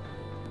flight.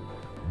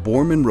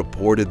 Borman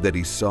reported that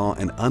he saw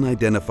an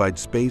unidentified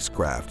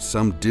spacecraft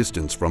some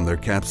distance from their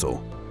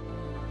capsule.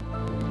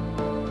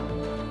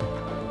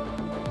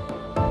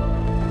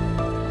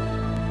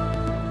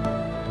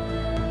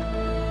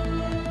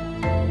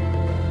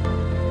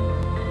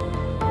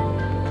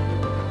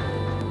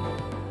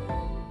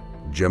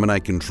 Gemini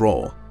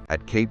Control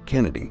at Cape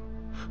Kennedy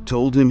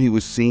told him he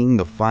was seeing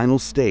the final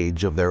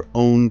stage of their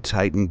own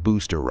Titan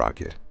booster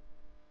rocket.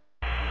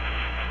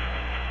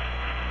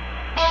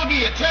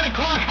 Bogey at 10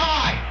 o'clock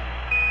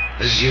high.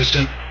 This is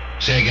Houston.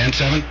 Say again,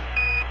 7?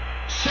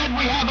 Said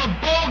we have a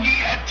bogey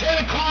at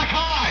 10 o'clock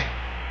high.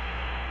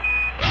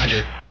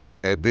 Roger.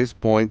 At this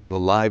point, the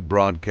live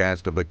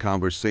broadcast of the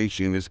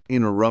conversation is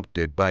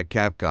interrupted by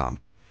Capcom.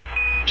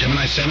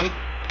 Gemini 7?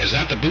 Is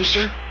that the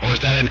booster, or is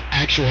that an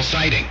actual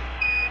sighting?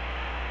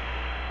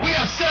 We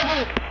have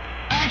several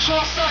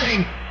actual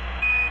sighting.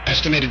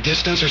 Estimated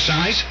distance or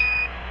size?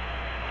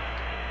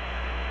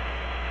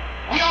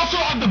 We also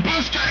have the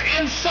booster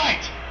in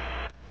sight.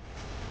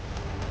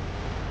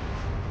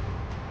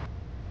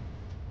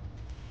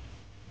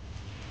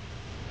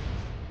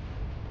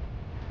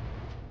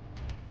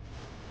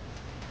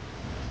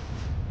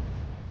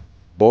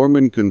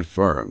 Borman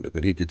confirmed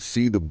that he could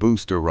see the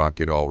booster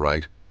rocket all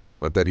right,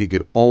 but that he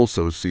could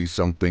also see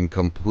something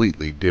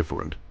completely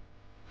different.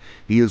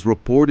 He is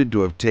reported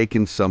to have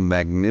taken some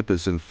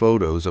magnificent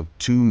photos of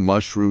two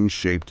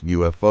mushroom-shaped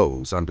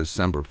UFOs on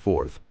December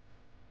 4th.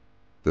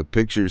 The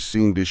pictures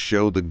seem to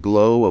show the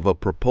glow of a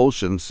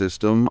propulsion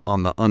system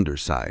on the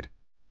underside.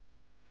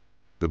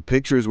 The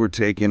pictures were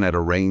taken at a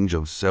range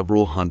of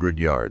several hundred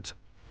yards.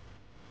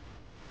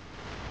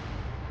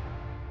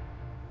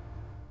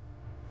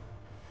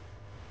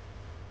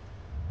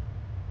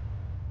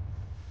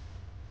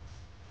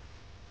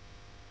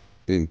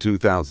 In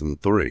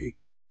 2003,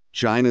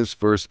 China's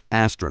first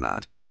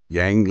astronaut,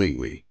 Yang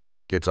Liwei,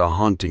 gets a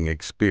haunting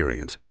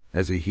experience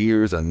as he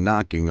hears a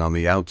knocking on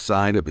the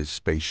outside of his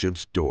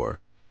spaceship's door.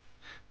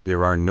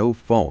 There are no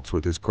faults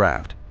with his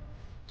craft.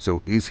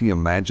 So is he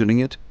imagining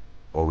it,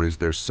 or is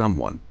there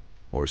someone,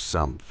 or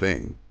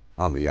something,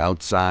 on the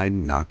outside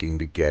knocking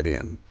to get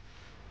in?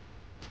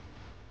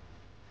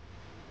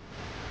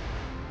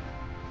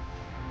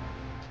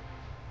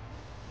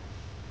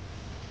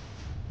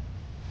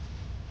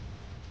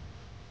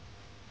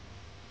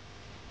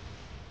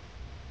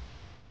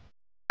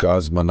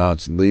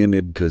 Cosmonauts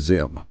Leonid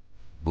Kazim,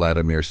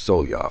 Vladimir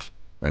Solyov,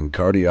 and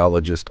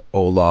cardiologist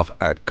Olaf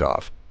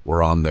Atkov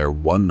were on their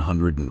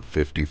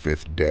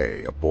 155th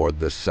day aboard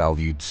the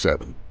Salyut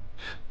 7,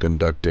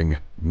 conducting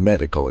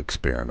medical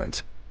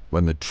experiments,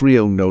 when the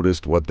trio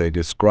noticed what they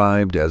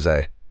described as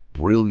a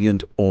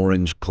brilliant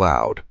orange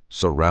cloud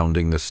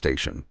surrounding the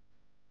station.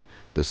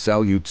 The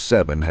Salyut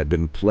 7 had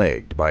been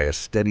plagued by a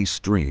steady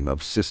stream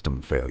of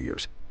system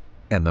failures,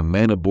 and the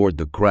men aboard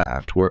the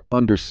craft were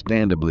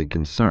understandably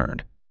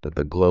concerned that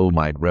the glow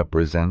might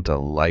represent a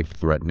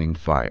life-threatening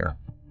fire.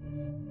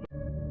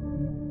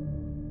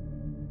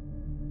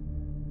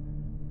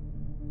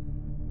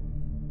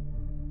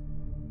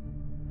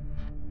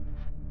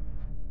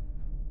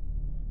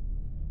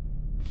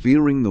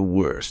 Fearing the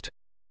worst,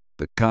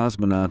 the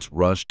cosmonauts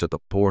rushed to the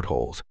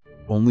portholes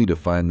only to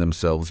find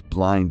themselves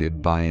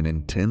blinded by an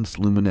intense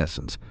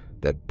luminescence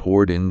that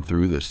poured in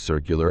through the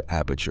circular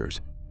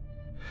apertures.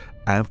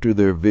 After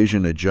their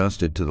vision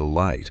adjusted to the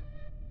light,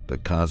 the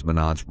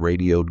cosmonauts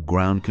radioed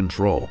ground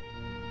control,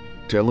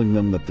 telling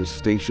them that the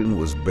station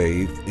was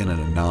bathed in an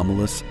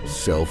anomalous,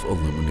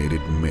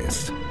 self-illuminated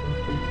mist.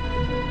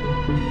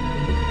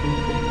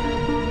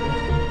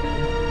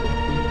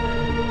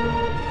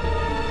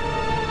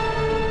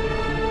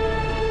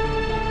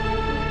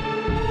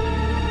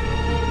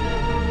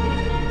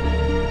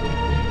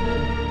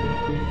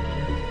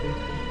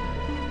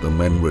 The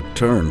men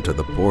returned to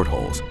the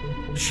portholes,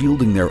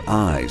 shielding their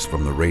eyes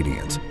from the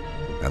radiance,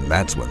 and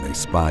that's when they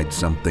spied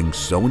something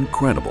so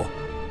incredible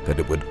that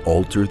it would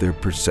alter their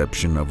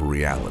perception of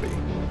reality.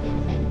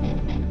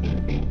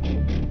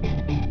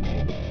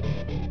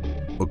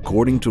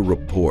 According to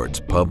reports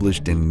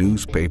published in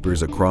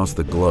newspapers across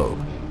the globe,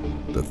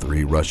 the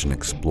 3 Russian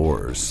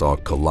explorers saw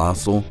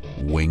colossal,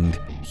 winged,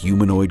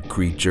 humanoid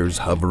creatures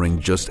hovering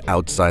just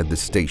outside the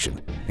station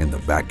in the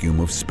vacuum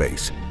of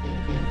space.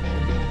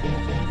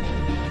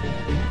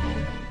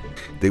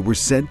 They were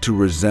said to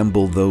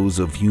resemble those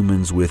of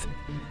humans with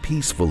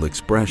peaceful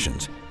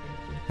expressions,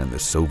 and the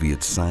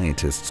Soviet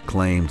scientists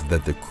claimed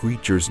that the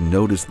creatures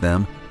noticed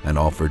them and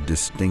offered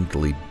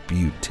distinctly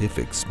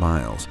beatific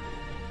smiles.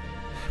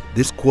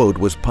 This quote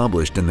was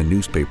published in the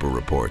newspaper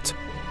reports.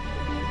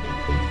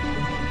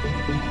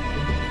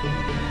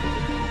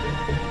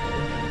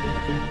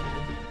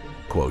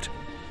 Quote,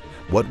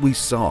 "What we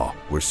saw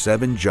were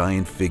 7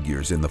 giant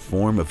figures in the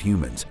form of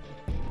humans,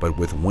 but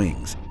with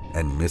wings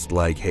and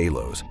mist-like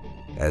halos,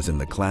 as in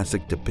the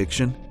classic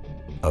depiction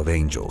of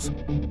angels."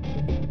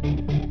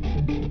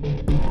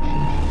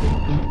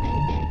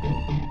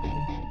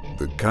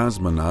 The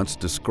cosmonauts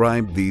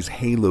described these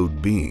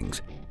haloed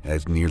beings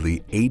as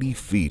nearly 80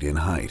 feet in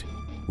height,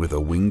 with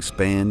a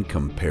wingspan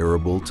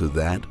comparable to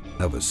that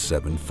of a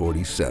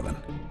 747.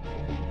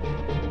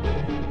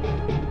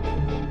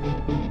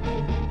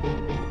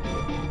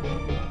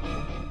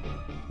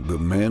 The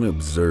men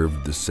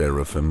observed the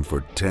seraphim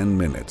for 10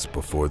 minutes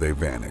before they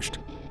vanished,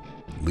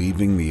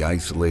 leaving the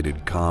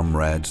isolated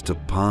comrades to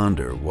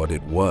ponder what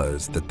it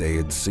was that they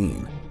had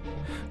seen,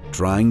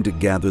 trying to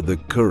gather the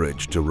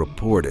courage to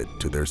report it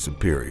to their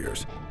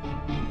superiors.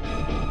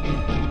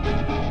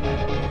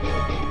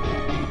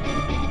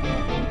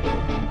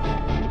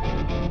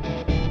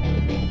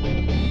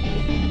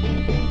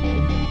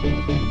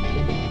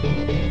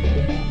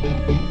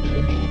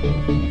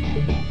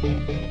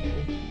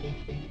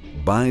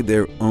 By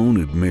their own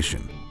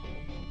admission,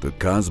 the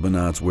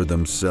cosmonauts were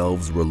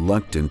themselves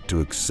reluctant to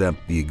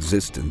accept the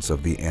existence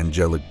of the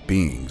angelic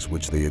beings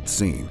which they had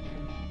seen,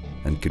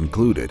 and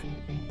concluded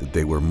that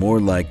they were more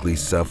likely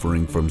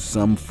suffering from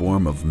some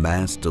form of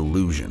mass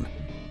delusion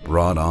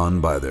brought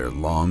on by their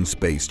long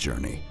space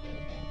journey,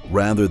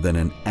 rather than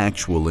an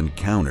actual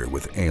encounter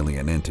with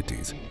alien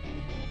entities.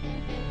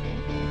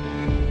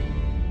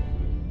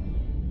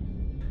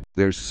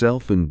 Their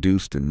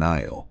self-induced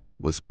denial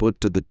was put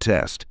to the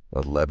test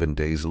 11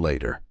 days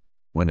later,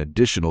 when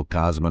additional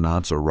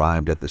cosmonauts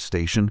arrived at the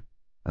station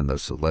and the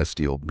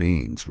celestial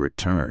beings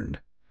returned.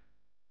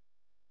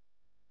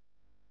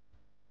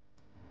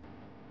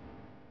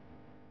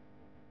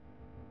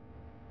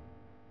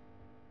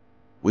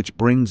 Which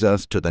brings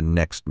us to the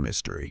next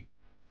mystery.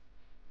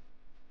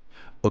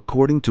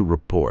 According to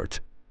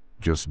report,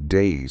 just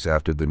days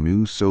after the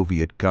new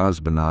Soviet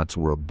cosmonauts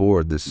were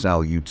aboard the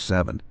Salyut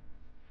 7,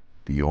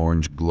 the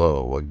orange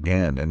glow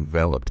again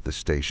enveloped the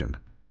station.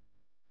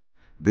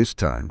 This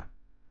time,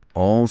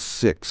 all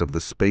 6 of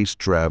the space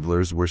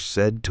travelers were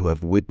said to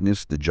have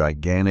witnessed the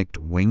gigantic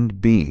winged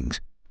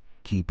beings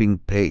keeping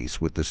pace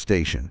with the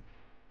station,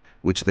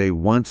 which they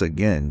once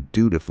again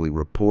dutifully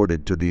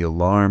reported to the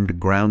alarmed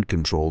ground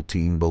control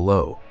team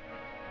below.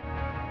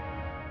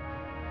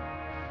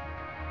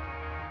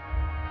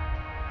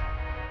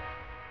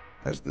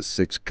 As the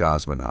 6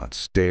 cosmonauts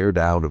stared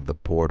out of the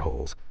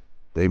portholes,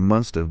 they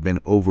must have been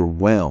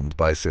overwhelmed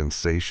by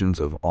sensations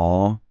of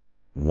awe,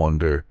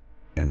 wonder,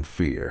 and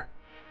fear.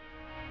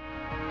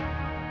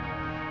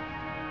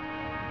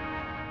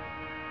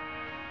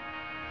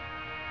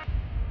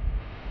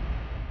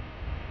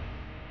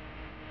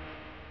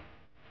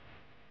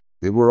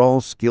 They were all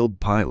skilled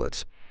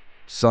pilots,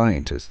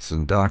 scientists,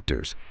 and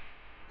doctors,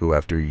 who,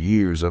 after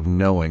years of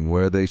knowing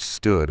where they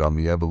stood on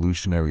the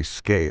evolutionary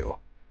scale,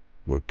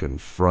 were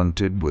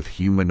confronted with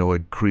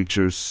humanoid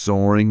creatures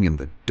soaring in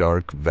the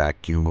dark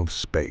vacuum of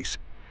space.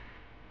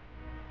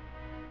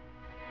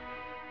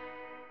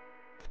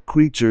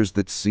 Creatures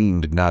that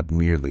seemed not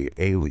merely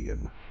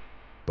alien,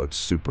 but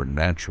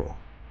supernatural.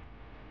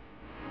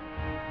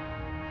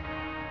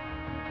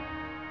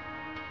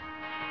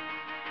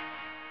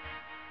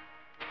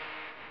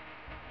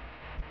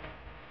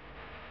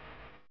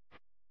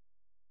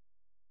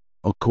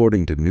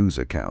 According to news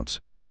accounts,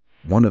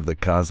 one of the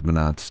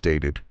cosmonauts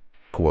stated,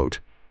 quote,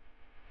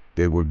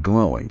 "They were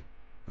glowing,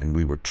 and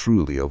we were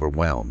truly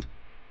overwhelmed.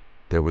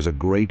 There was a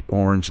great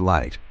orange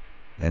light,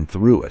 and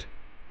through it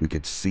we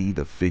could see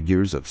the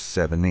figures of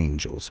 7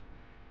 angels.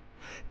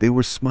 They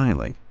were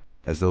smiling,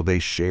 as though they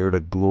shared a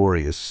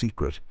glorious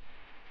secret.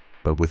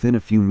 But within a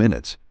few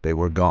minutes, they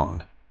were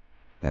gone,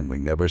 and we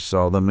never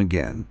saw them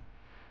again.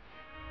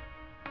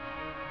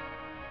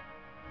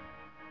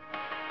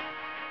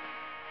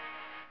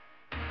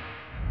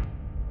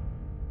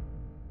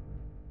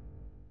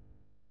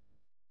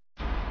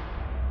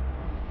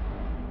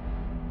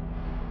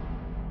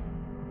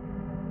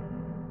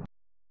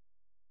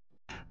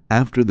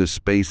 After the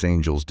Space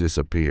Angels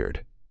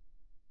disappeared,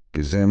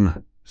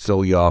 Kazim,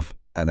 Solyov,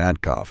 and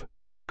Atkov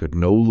could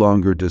no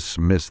longer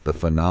dismiss the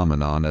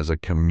phenomenon as a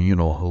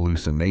communal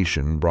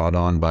hallucination brought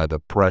on by the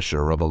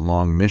pressure of a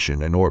long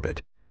mission in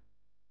orbit.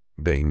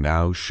 They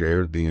now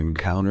shared the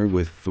encounter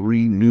with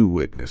 3 new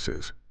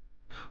witnesses,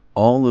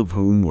 all of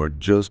whom were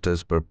just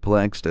as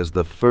perplexed as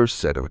the first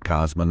set of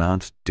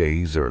cosmonauts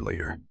days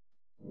earlier.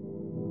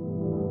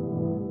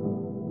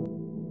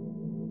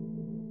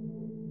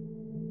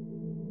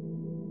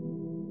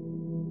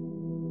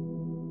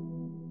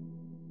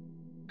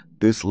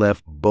 This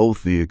left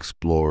both the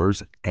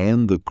explorers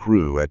and the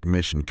crew at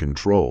mission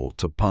control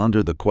to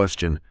ponder the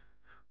question,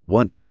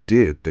 what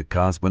did the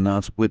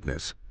cosmonauts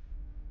witness?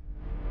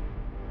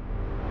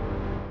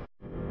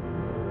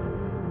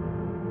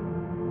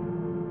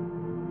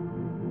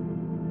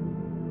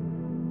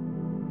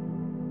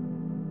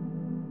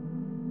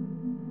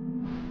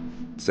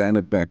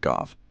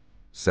 Zanetbekov,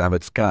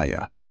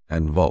 Savitskaya,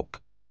 and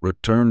Volk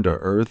returned to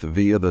Earth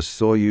via the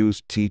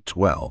Soyuz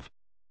T-12,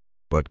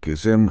 but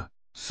Kazim,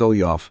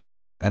 Solyov,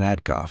 and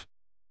Atkov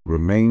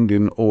remained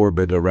in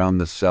orbit around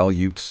the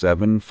Salyut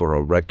 7 for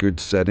a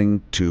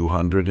record-setting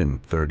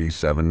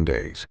 237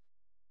 days.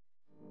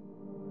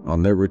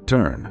 On their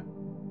return,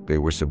 they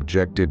were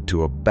subjected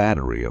to a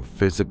battery of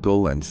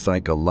physical and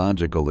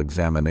psychological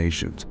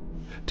examinations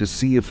to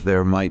see if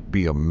there might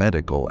be a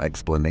medical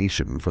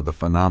explanation for the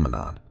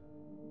phenomenon.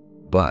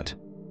 But,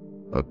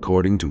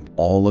 according to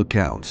all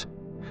accounts,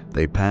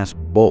 they passed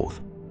both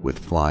with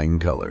flying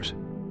colors.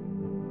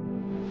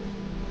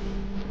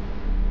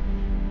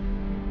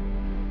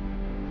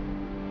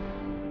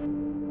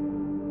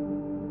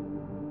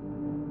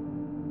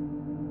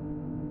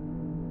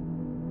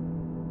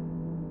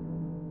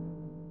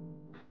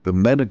 The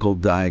medical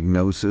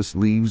diagnosis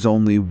leaves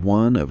only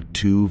one of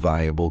 2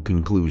 viable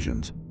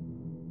conclusions.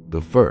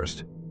 The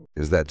first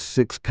is that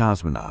 6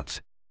 cosmonauts,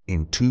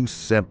 in 2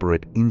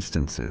 separate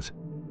instances,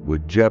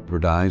 would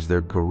jeopardize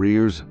their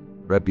careers,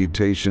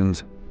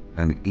 reputations,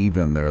 and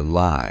even their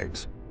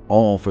lives,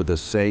 all for the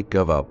sake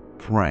of a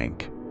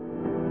prank.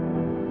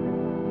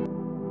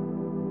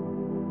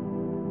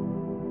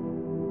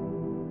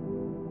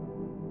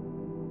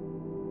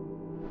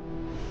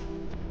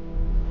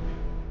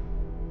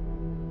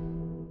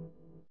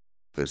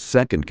 The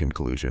second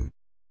conclusion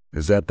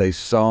is that they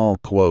saw,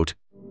 quote,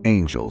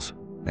 angels,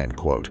 end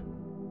quote,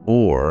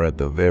 or at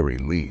the very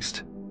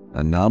least,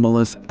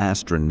 anomalous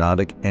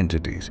astronautic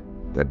entities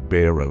that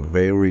bear a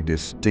very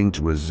distinct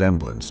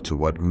resemblance to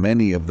what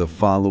many of the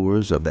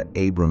followers of the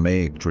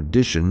Abrahamic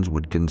traditions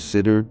would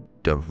consider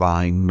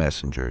divine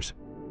messengers.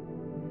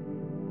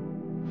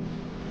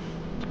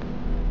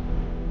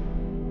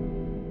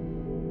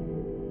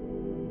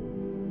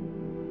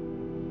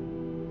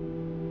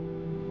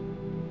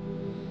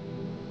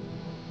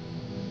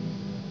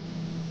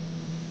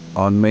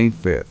 On May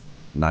 5,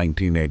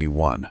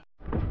 1981,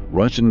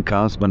 Russian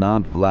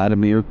cosmonaut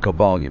Vladimir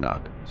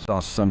Kovalyuk saw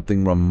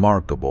something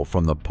remarkable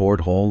from the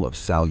porthole of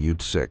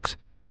Salyut 6.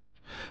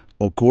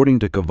 According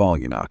to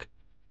Kovalyuk,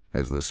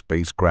 as the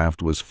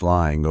spacecraft was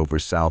flying over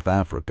South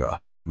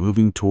Africa,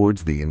 moving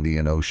towards the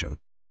Indian Ocean,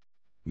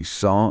 he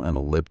saw an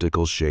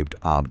elliptical-shaped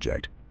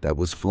object that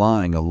was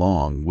flying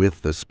along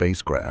with the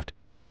spacecraft.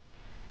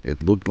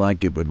 It looked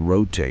like it would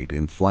rotate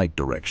in flight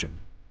direction.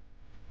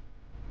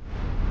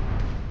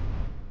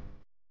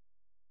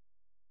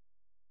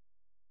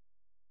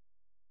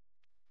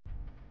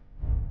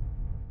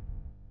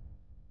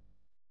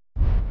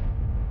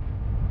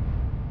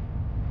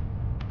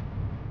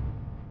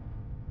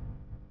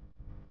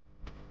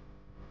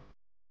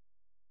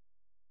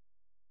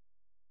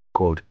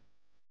 Quote,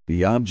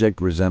 the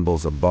object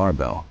resembles a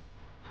barbell.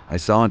 I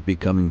saw it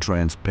becoming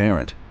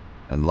transparent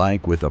and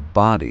like with a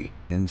body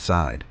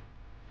inside.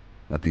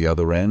 At the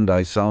other end,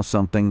 I saw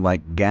something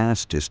like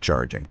gas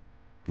discharging,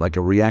 like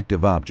a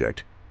reactive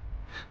object.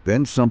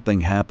 Then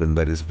something happened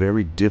that is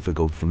very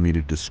difficult for me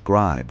to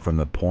describe from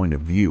the point of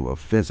view of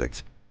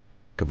physics,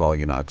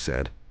 Kovalyuk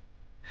said.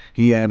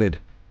 He added,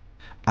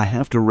 I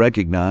have to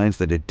recognize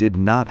that it did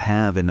not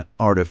have an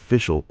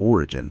artificial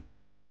origin.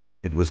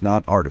 It was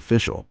not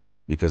artificial,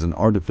 because an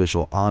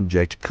artificial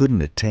object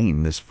couldn't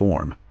attain this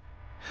form.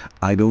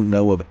 I don't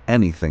know of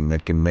anything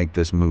that can make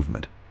this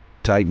movement,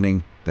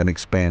 tightening, then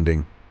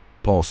expanding,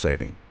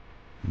 pulsating.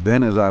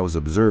 Then as I was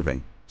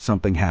observing,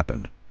 something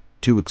happened.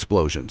 2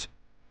 explosions.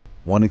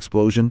 One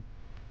explosion,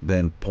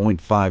 then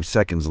 0.5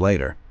 seconds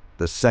later,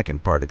 the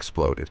second part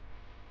exploded.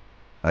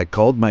 I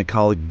called my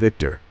colleague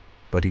Victor,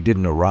 but he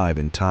didn't arrive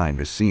in time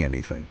to see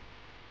anything.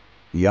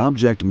 The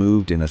object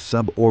moved in a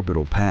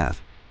suborbital path,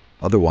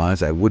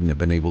 otherwise I wouldn't have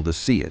been able to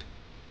see it.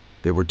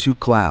 There were two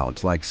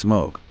clouds like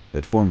smoke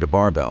that formed a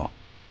barbell.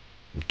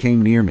 It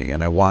came near me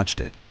and I watched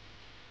it."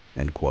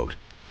 End quote.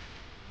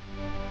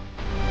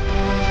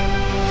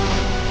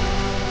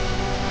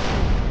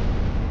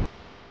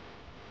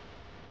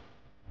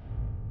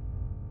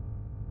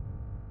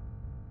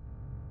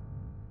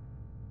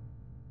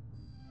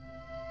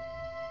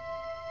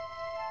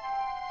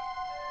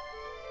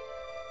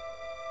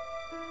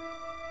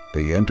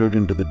 They entered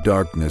into the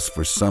darkness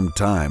for some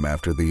time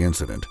after the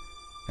incident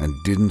and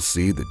didn't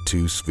see the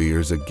two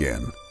spheres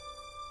again.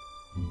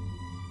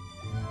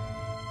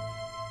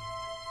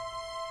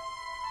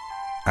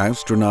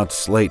 Astronaut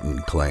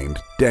Slayton claimed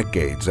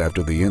decades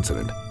after the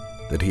incident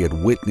that he had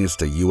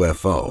witnessed a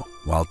UFO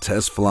while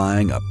test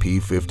flying a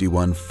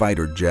P-51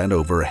 fighter jet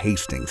over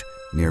Hastings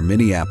near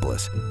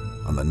Minneapolis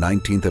on the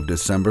 19th of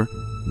December,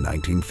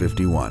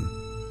 1951.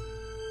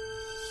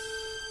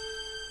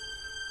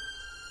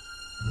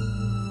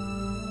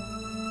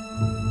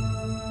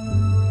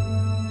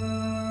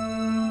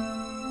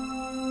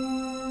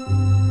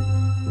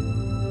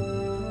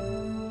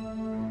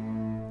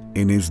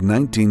 In his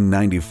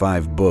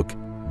 1995 book,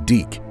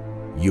 Deke,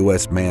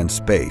 U.S. Manned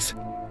Space,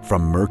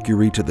 From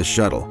Mercury to the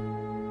Shuttle,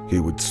 he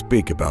would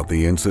speak about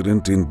the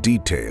incident in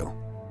detail.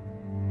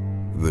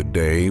 The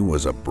day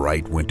was a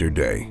bright winter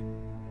day,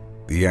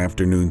 the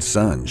afternoon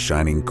sun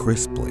shining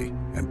crisply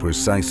and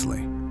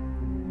precisely.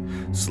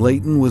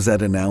 Slayton was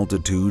at an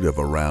altitude of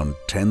around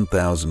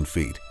 10,000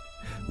 feet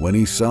when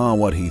he saw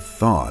what he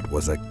thought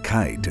was a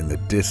kite in the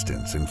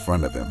distance in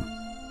front of him.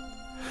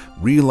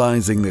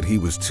 Realizing that he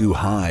was too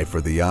high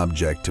for the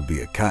object to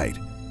be a kite,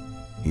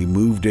 he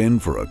moved in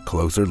for a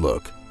closer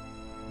look.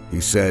 He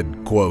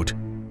said, quote,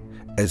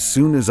 "As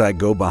soon as I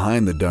go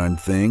behind the darn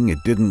thing,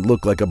 it didn't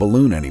look like a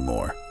balloon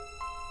anymore.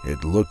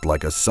 It looked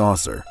like a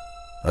saucer,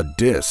 a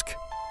disc."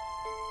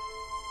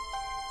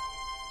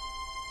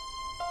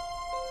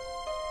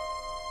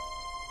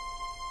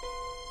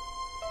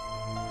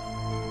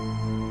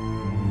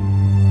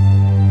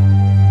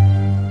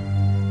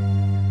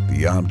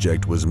 The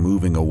object was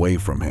moving away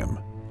from him,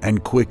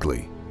 and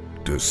quickly,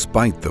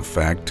 despite the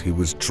fact he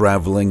was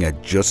traveling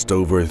at just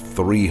over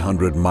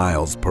 300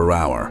 miles per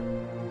hour.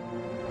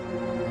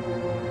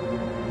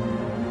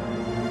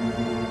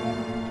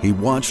 He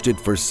watched it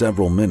for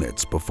several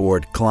minutes before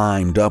it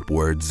climbed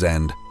upwards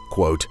and,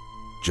 quote,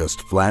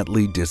 just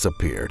flatly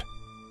disappeared.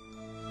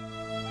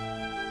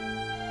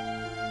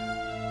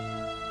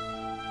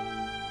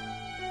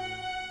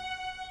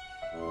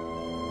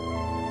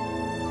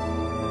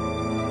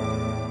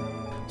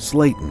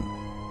 Slayton,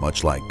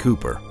 much like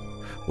Cooper,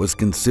 was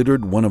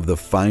considered one of the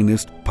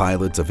finest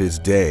pilots of his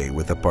day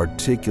with a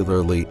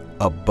particularly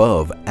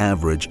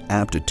above-average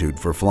aptitude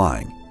for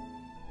flying.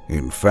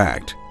 In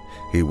fact,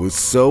 he was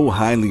so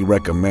highly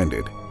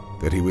recommended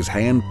that he was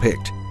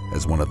handpicked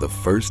as one of the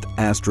first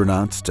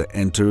astronauts to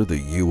enter the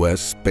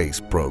U.S.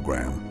 space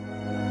program.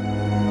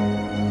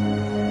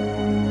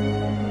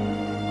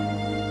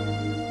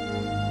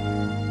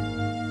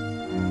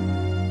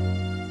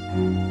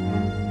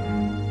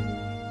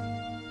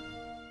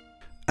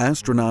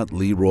 Astronaut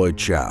Leroy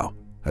Chiao,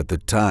 at the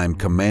time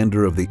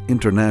commander of the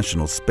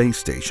International Space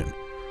Station,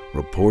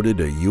 reported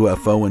a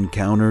UFO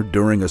encounter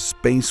during a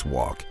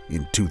spacewalk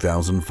in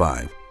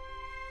 2005.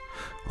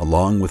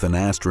 Along with an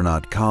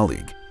astronaut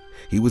colleague,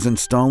 he was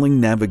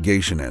installing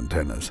navigation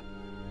antennas.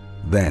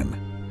 Then,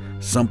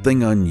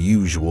 something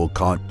unusual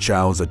caught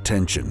Chiao's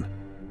attention.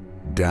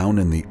 Down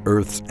in the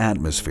Earth's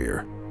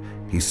atmosphere,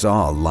 he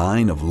saw a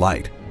line of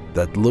light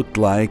that looked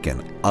like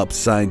an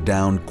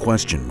upside-down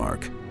question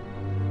mark.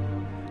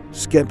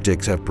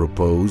 Skeptics have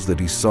proposed that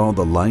he saw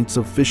the lights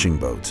of fishing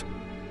boats.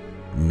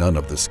 None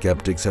of the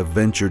skeptics have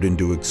ventured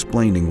into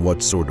explaining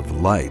what sort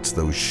of lights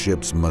those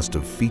ships must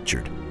have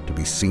featured to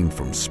be seen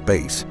from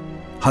space,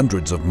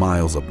 hundreds of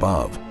miles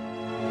above.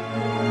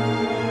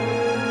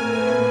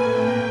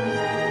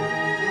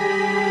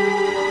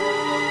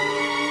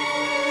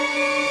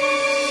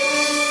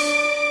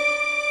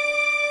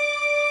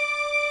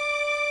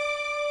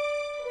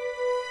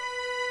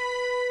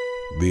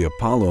 The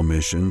Apollo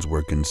missions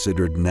were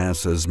considered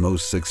NASA's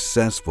most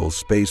successful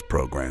space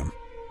program.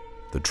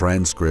 The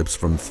transcripts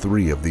from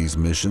 3 of these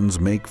missions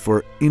make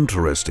for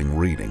interesting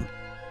reading.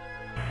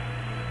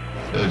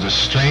 There's a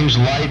strange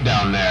light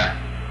down there.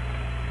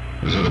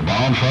 Is it a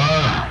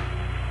bonfire?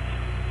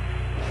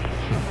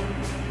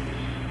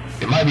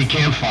 It might be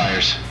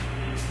campfires.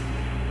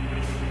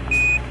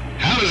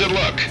 How does it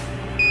look?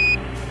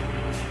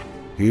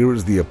 Here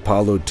is the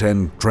Apollo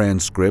 10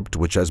 transcript,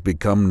 which has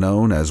become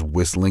known as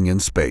Whistling in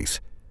Space.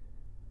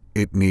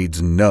 It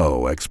needs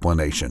no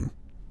explanation.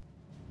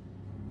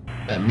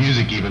 That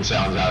music even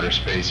sounds outer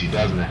spacey,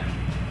 doesn't it?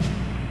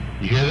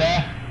 You hear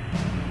that?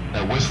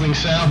 That whistling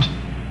sound?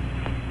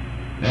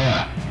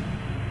 Yeah.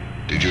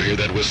 Did you hear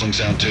that whistling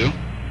sound too?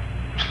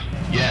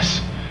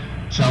 Yes.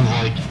 Sounds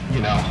like,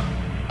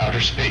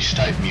 outer space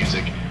type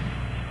music.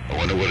 I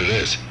wonder what it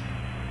is.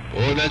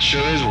 Boy, that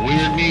sure is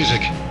weird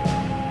music.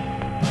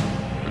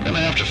 We're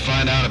gonna have to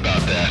find out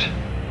about that.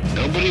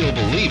 Nobody will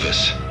believe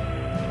us.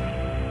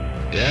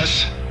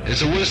 Yes,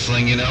 it's a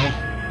whistling,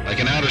 Like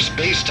an outer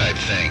space type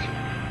thing.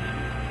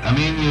 I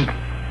mean,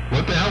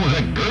 what the hell was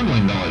that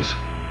gurgling noise?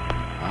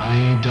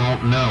 I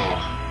don't know.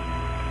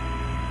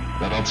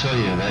 But I'll tell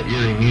you, that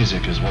eerie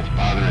music is what's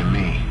bothering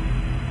me.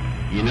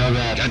 You know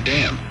that...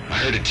 Goddamn, I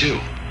heard it too.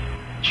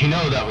 You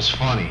know that was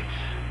funny.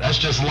 That's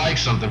just like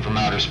something from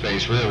outer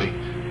space, really.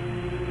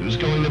 Who's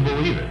going to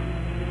believe it?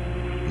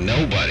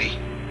 Nobody.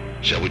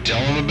 Shall we tell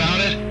him about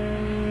it?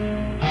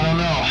 I don't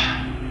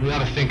know. We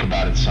ought to think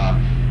about it,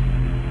 son.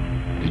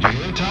 Did you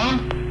hear it,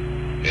 Tom?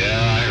 Yeah,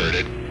 I heard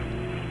it.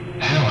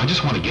 Hell, I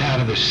just want to get out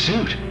of this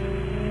suit.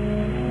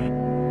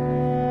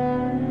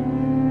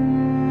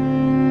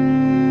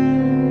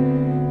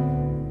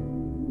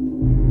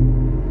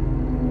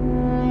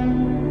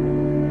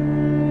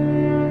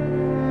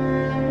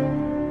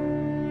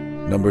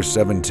 Number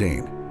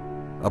 17.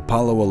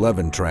 Apollo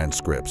 11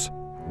 transcripts.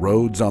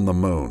 Roads on the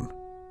Moon.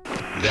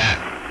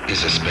 That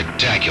is a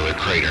spectacular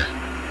crater.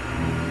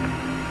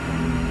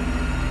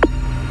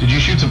 Did you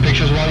shoot some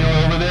pictures while you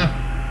were over there?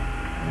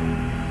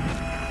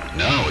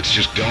 No, it's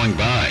just going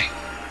by.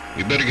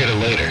 We better get it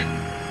later.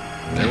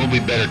 There will be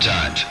better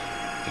times,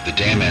 if the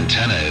damn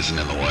antenna isn't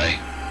in the way.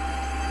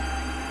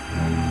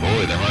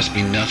 Boy, there must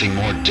be nothing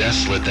more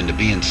desolate than to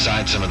be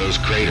inside some of those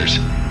craters,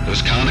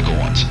 those conical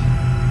ones.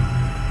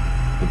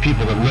 The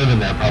people that live in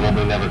there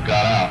probably never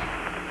got out.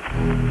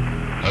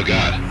 Oh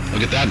God,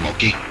 look at that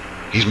monkey.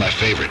 He's my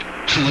favorite.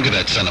 Look at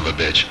that son of a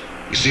bitch.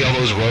 You see all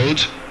those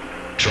roads?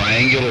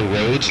 Triangular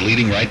roads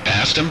leading right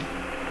past him?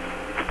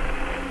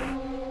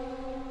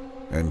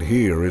 And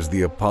here is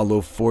the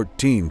Apollo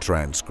 14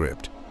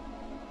 transcript.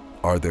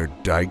 Are there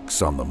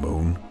dikes on the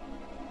moon?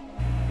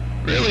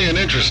 Really an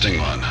interesting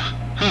one.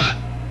 Huh.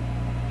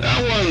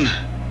 That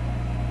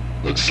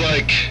one looks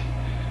like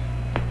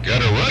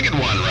got a rugged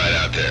one right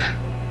out there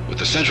with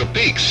the central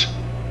peaks.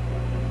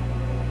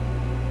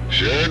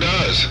 Sure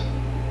does.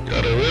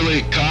 Got a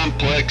really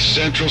complex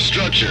central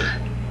structure.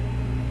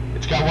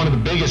 It's got one of the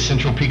biggest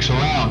central peaks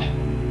around.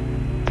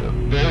 It's a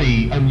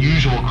very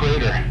unusual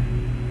crater.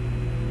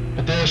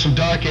 But there are some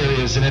dark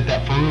areas in it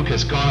that Farouk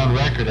has gone on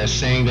record as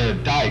saying they're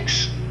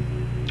dikes.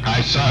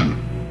 Hi, son.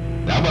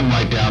 That one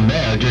right down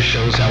there just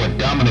shows how it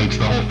dominates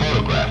the whole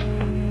photograph.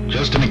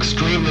 Just an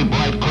extremely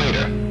bright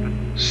crater.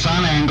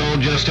 Sun angle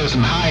just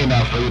isn't high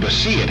enough for you to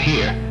see it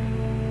here.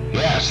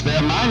 Yes,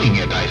 they're mining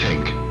it, I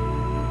think.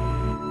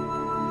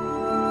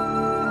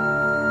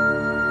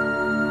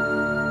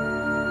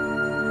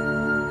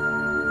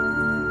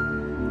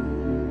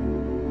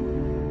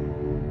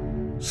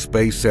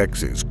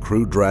 SpaceX's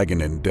Crew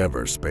Dragon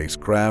Endeavour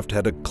spacecraft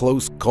had a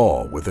close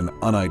call with an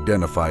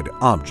unidentified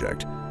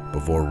object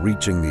before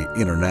reaching the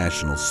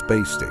International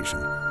Space Station,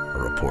 a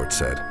report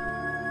said.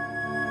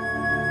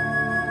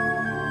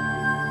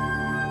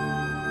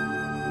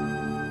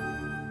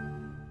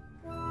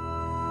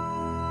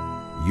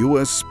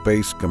 U.S.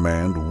 Space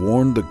Command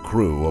warned the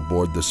crew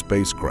aboard the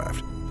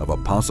spacecraft of a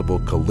possible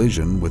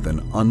collision with an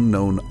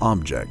unknown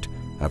object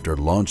after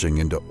launching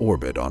into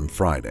orbit on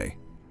Friday.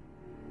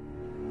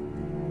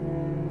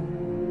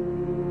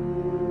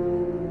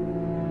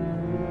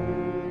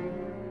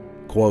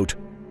 Quote,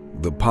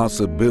 "The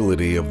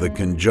possibility of the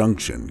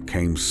conjunction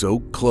came so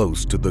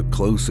close to the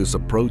closest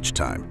approach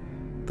time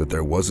that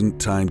there wasn't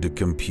time to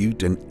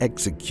compute and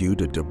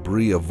execute a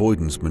debris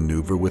avoidance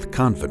maneuver with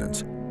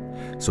confidence.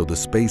 So the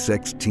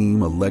SpaceX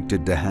team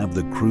elected to have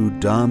the crew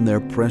don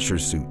their pressure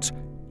suits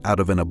out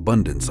of an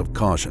abundance of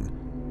caution."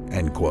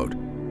 End quote.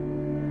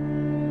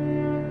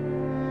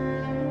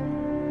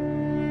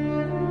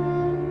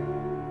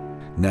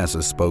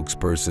 NASA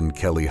spokesperson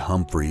Kelly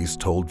Humphreys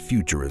told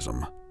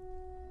Futurism,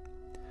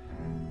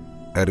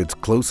 "At its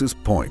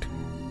closest point,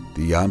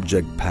 the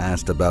object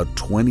passed about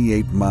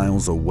 28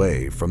 miles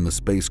away from the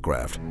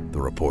spacecraft,"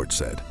 the report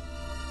said.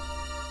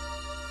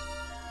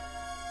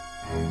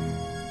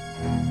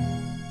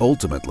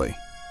 Ultimately,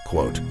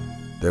 quote,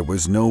 "there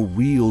was no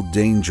real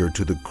danger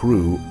to the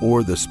crew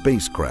or the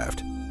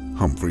spacecraft,"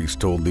 Humphreys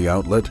told the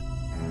outlet.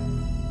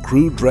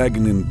 Crew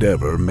Dragon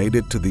Endeavour made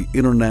it to the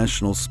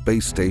International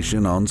Space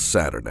Station on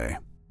Saturday.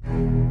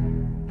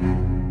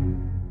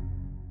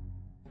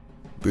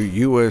 The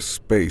U.S.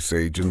 Space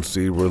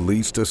Agency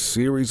released a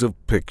series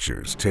of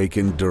pictures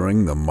taken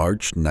during the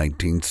March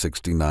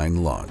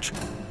 1969 launch.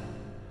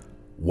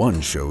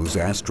 One shows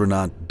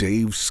astronaut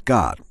Dave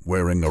Scott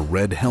wearing a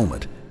red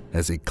helmet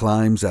as he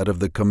climbs out of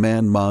the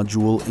command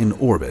module in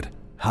orbit,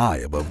 high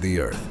above the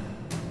Earth.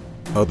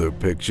 Other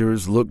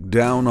pictures look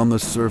down on the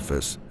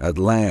surface at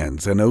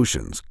lands and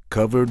oceans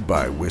covered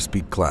by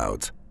wispy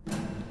clouds.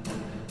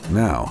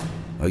 Now,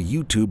 a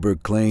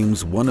YouTuber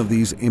claims one of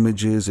these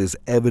images is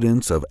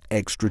evidence of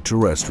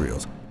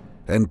extraterrestrials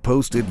and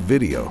posted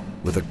video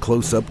with a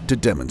close-up to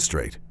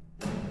demonstrate.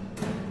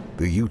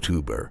 The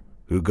YouTuber,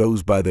 who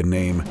goes by the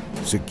name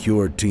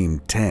Secure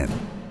Team 10,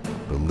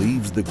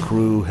 believes the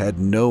crew had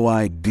no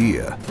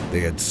idea they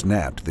had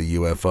snapped the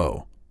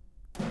UFO.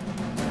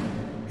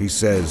 He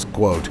says,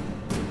 quote,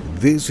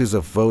 "This is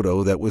a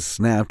photo that was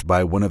snapped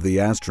by one of the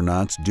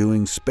astronauts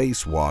doing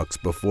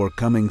spacewalks before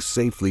coming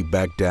safely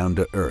back down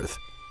to Earth.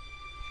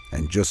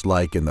 And just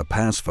like in the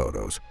past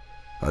photos,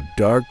 a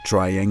dark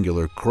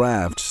triangular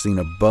craft seen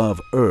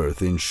above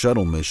Earth in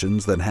shuttle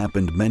missions that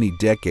happened many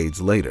decades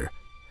later.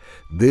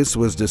 This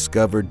was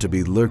discovered to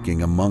be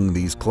lurking among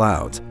these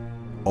clouds,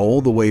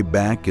 all the way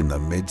back in the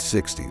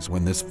mid-60s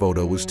when this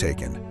photo was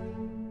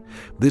taken.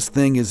 This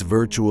thing is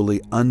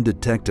virtually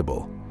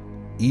undetectable.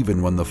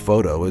 Even when the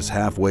photo is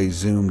halfway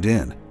zoomed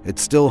in,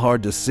 it's still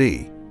hard to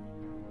see.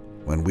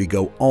 When we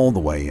go all the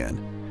way in,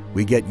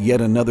 we get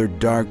yet another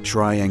dark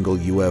triangle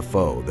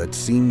UFO that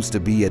seems to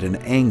be at an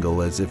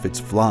angle as if it's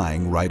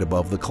flying right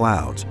above the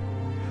clouds,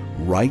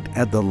 right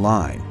at the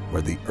line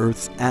where the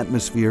Earth's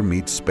atmosphere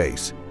meets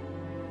space.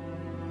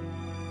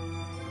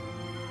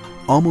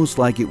 Almost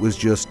like it was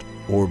just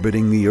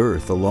orbiting the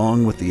Earth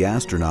along with the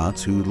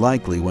astronauts who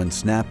likely, when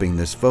snapping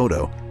this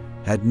photo,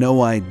 had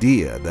no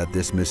idea that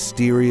this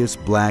mysterious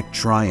black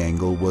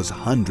triangle was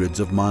hundreds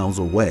of miles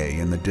away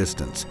in the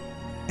distance."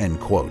 End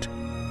quote.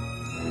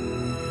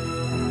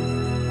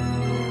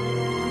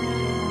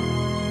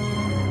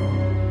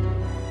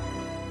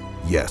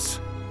 Yes,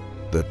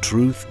 the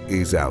truth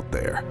is out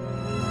there.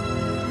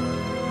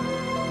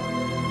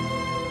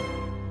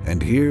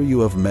 And here you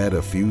have met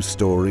a few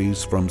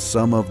stories from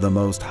some of the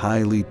most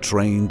highly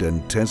trained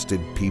and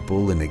tested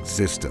people in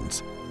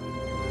existence.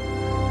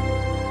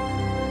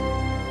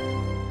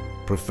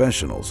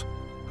 Professionals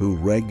who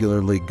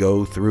regularly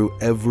go through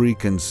every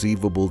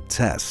conceivable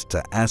test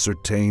to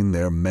ascertain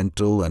their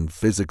mental and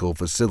physical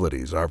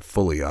facilities are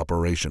fully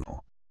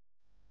operational.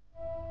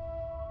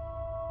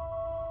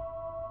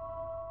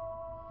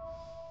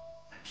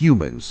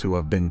 Humans who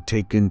have been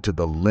taken to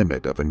the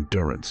limit of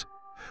endurance,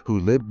 who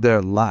lived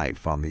their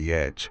life on the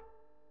edge.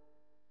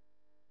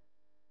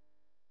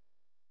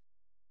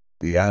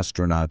 The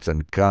astronauts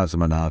and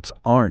cosmonauts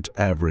aren't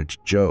average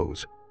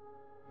Joes.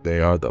 They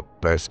are the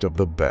best of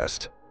the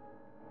best.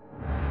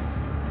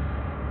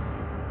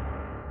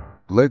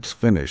 Let's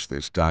finish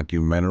this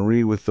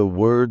documentary with the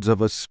words of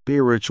a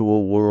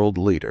spiritual world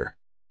leader,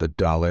 the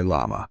Dalai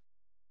Lama.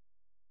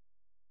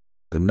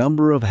 The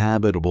number of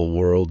habitable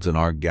worlds in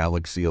our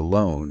galaxy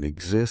alone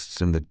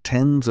exists in the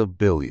tens of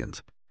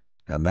billions,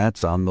 and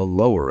that's on the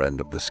lower end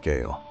of the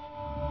scale.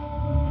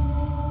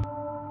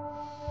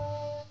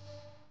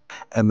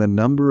 And the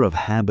number of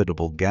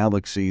habitable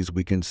galaxies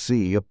we can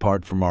see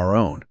apart from our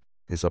own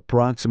is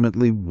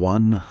approximately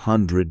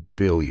 100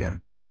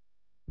 billion.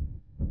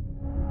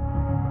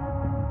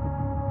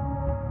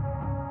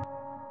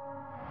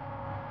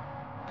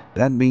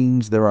 That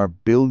means there are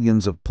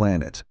billions of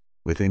planets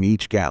within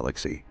each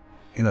galaxy,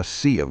 in a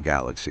sea of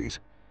galaxies,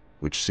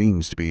 which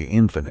seems to be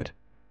infinite,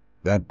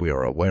 that we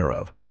are aware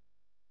of.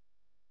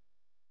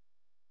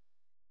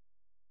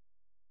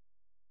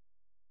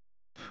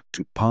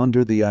 To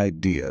ponder the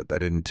idea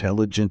that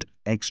intelligent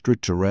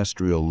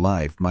extraterrestrial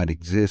life might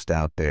exist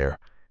out there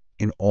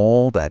in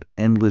all that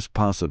endless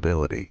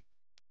possibility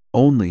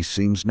only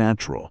seems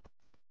natural.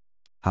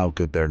 How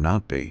could there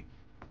not be?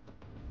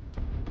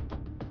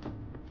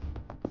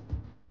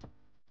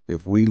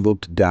 If we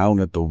looked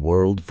down at the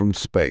world from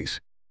space,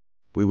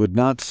 we would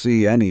not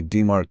see any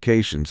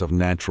demarcations of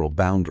natural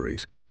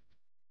boundaries.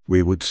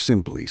 We would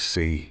simply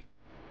see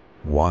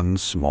one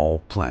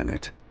small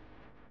planet.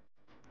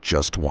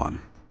 Just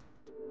one.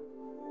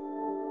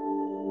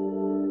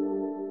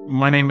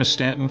 My name is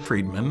Stanton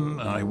Friedman.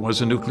 I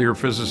was a nuclear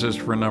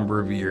physicist for a number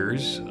of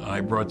years.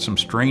 I brought some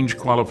strange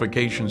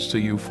qualifications to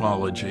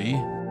ufology.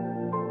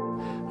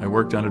 I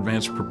worked on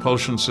advanced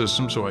propulsion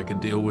systems so I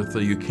could deal with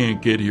the you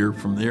can't get here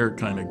from there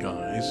kind of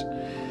guys.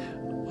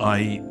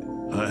 I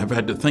have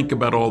had to think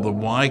about all the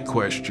why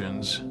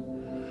questions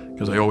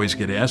because I always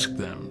get asked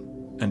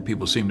them, and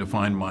people seem to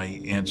find my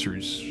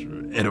answers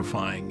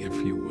edifying, if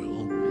you will.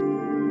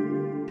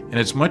 And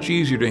it's much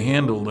easier to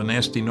handle the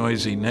nasty,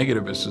 noisy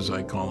negativists, as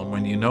I call them,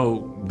 when you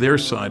know their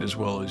side as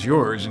well as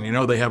yours, and you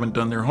know they haven't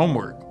done their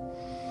homework.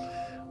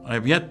 I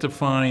have yet to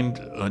find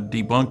a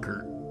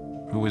debunker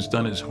who has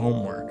done his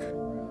homework.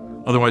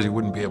 Otherwise, he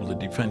wouldn't be able to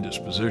defend his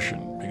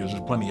position, because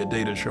there's plenty of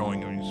data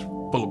showing he's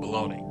full of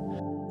baloney.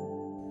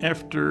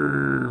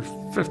 After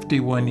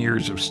 51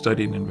 years of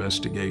study and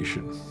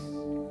investigation,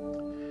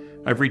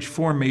 I've reached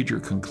 4 major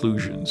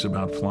conclusions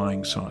about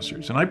flying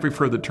saucers, and I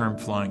prefer the term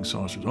flying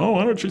saucers. Oh,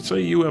 why don't you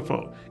say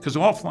UFO? Because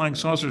all flying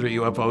saucers are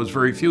UFOs,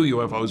 very few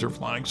UFOs are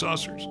flying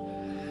saucers.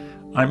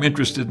 I'm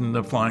interested in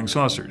the flying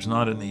saucers,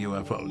 not in the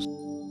UFOs.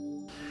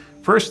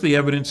 First, the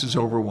evidence is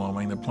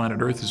overwhelming that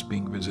planet Earth is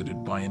being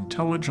visited by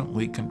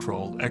intelligently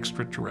controlled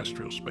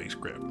extraterrestrial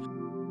spacecraft.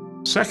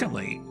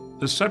 Secondly,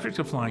 the subject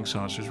of flying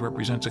saucers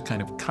represents a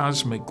kind of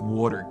cosmic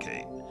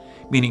Watergate,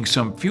 meaning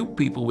some few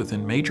people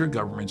within major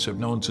governments have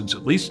known since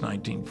at least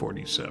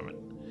 1947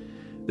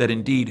 that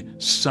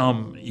indeed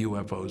some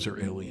UFOs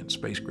are alien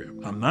spacecraft.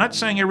 I'm not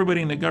saying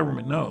everybody in the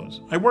government knows.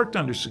 I worked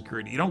under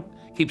security. You don't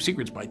keep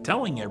secrets by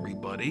telling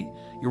everybody.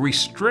 You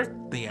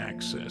restrict the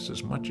access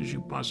as much as you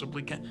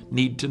possibly can.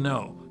 Need to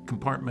know,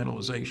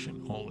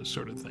 compartmentalization, all this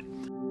sort of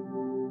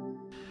thing.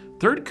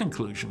 Third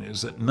conclusion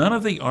is that none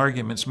of the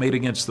arguments made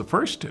against the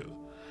first two,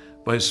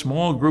 by a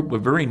small group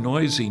of very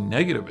noisy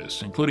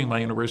negativists, including my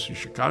University of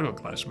Chicago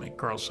classmate,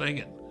 Carl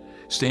Sagan,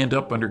 stand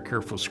up under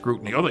careful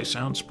scrutiny. Oh, they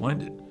sound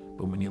splendid.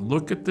 But when you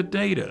look at the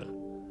data,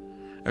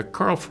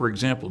 Carl, for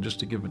example, just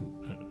to give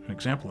an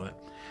example of that,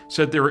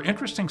 said there are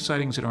interesting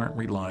sightings that aren't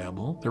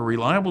reliable. There are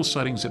reliable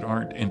sightings that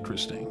aren't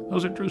interesting.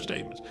 Those are true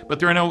statements. But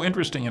there are no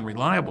interesting and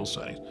reliable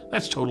sightings.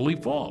 That's totally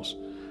false.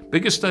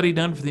 Biggest study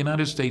done for the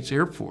United States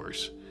Air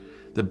Force.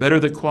 The better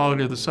the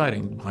quality of the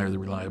sighting, the higher the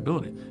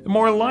reliability. And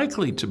more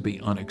likely to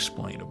be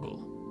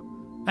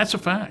unexplainable. That's a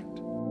fact.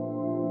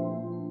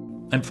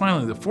 And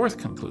finally, the fourth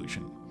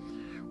conclusion.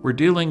 We're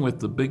dealing with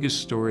the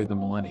biggest story of the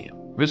millennium.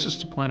 Visits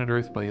to planet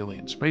Earth by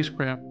alien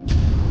spacecraft,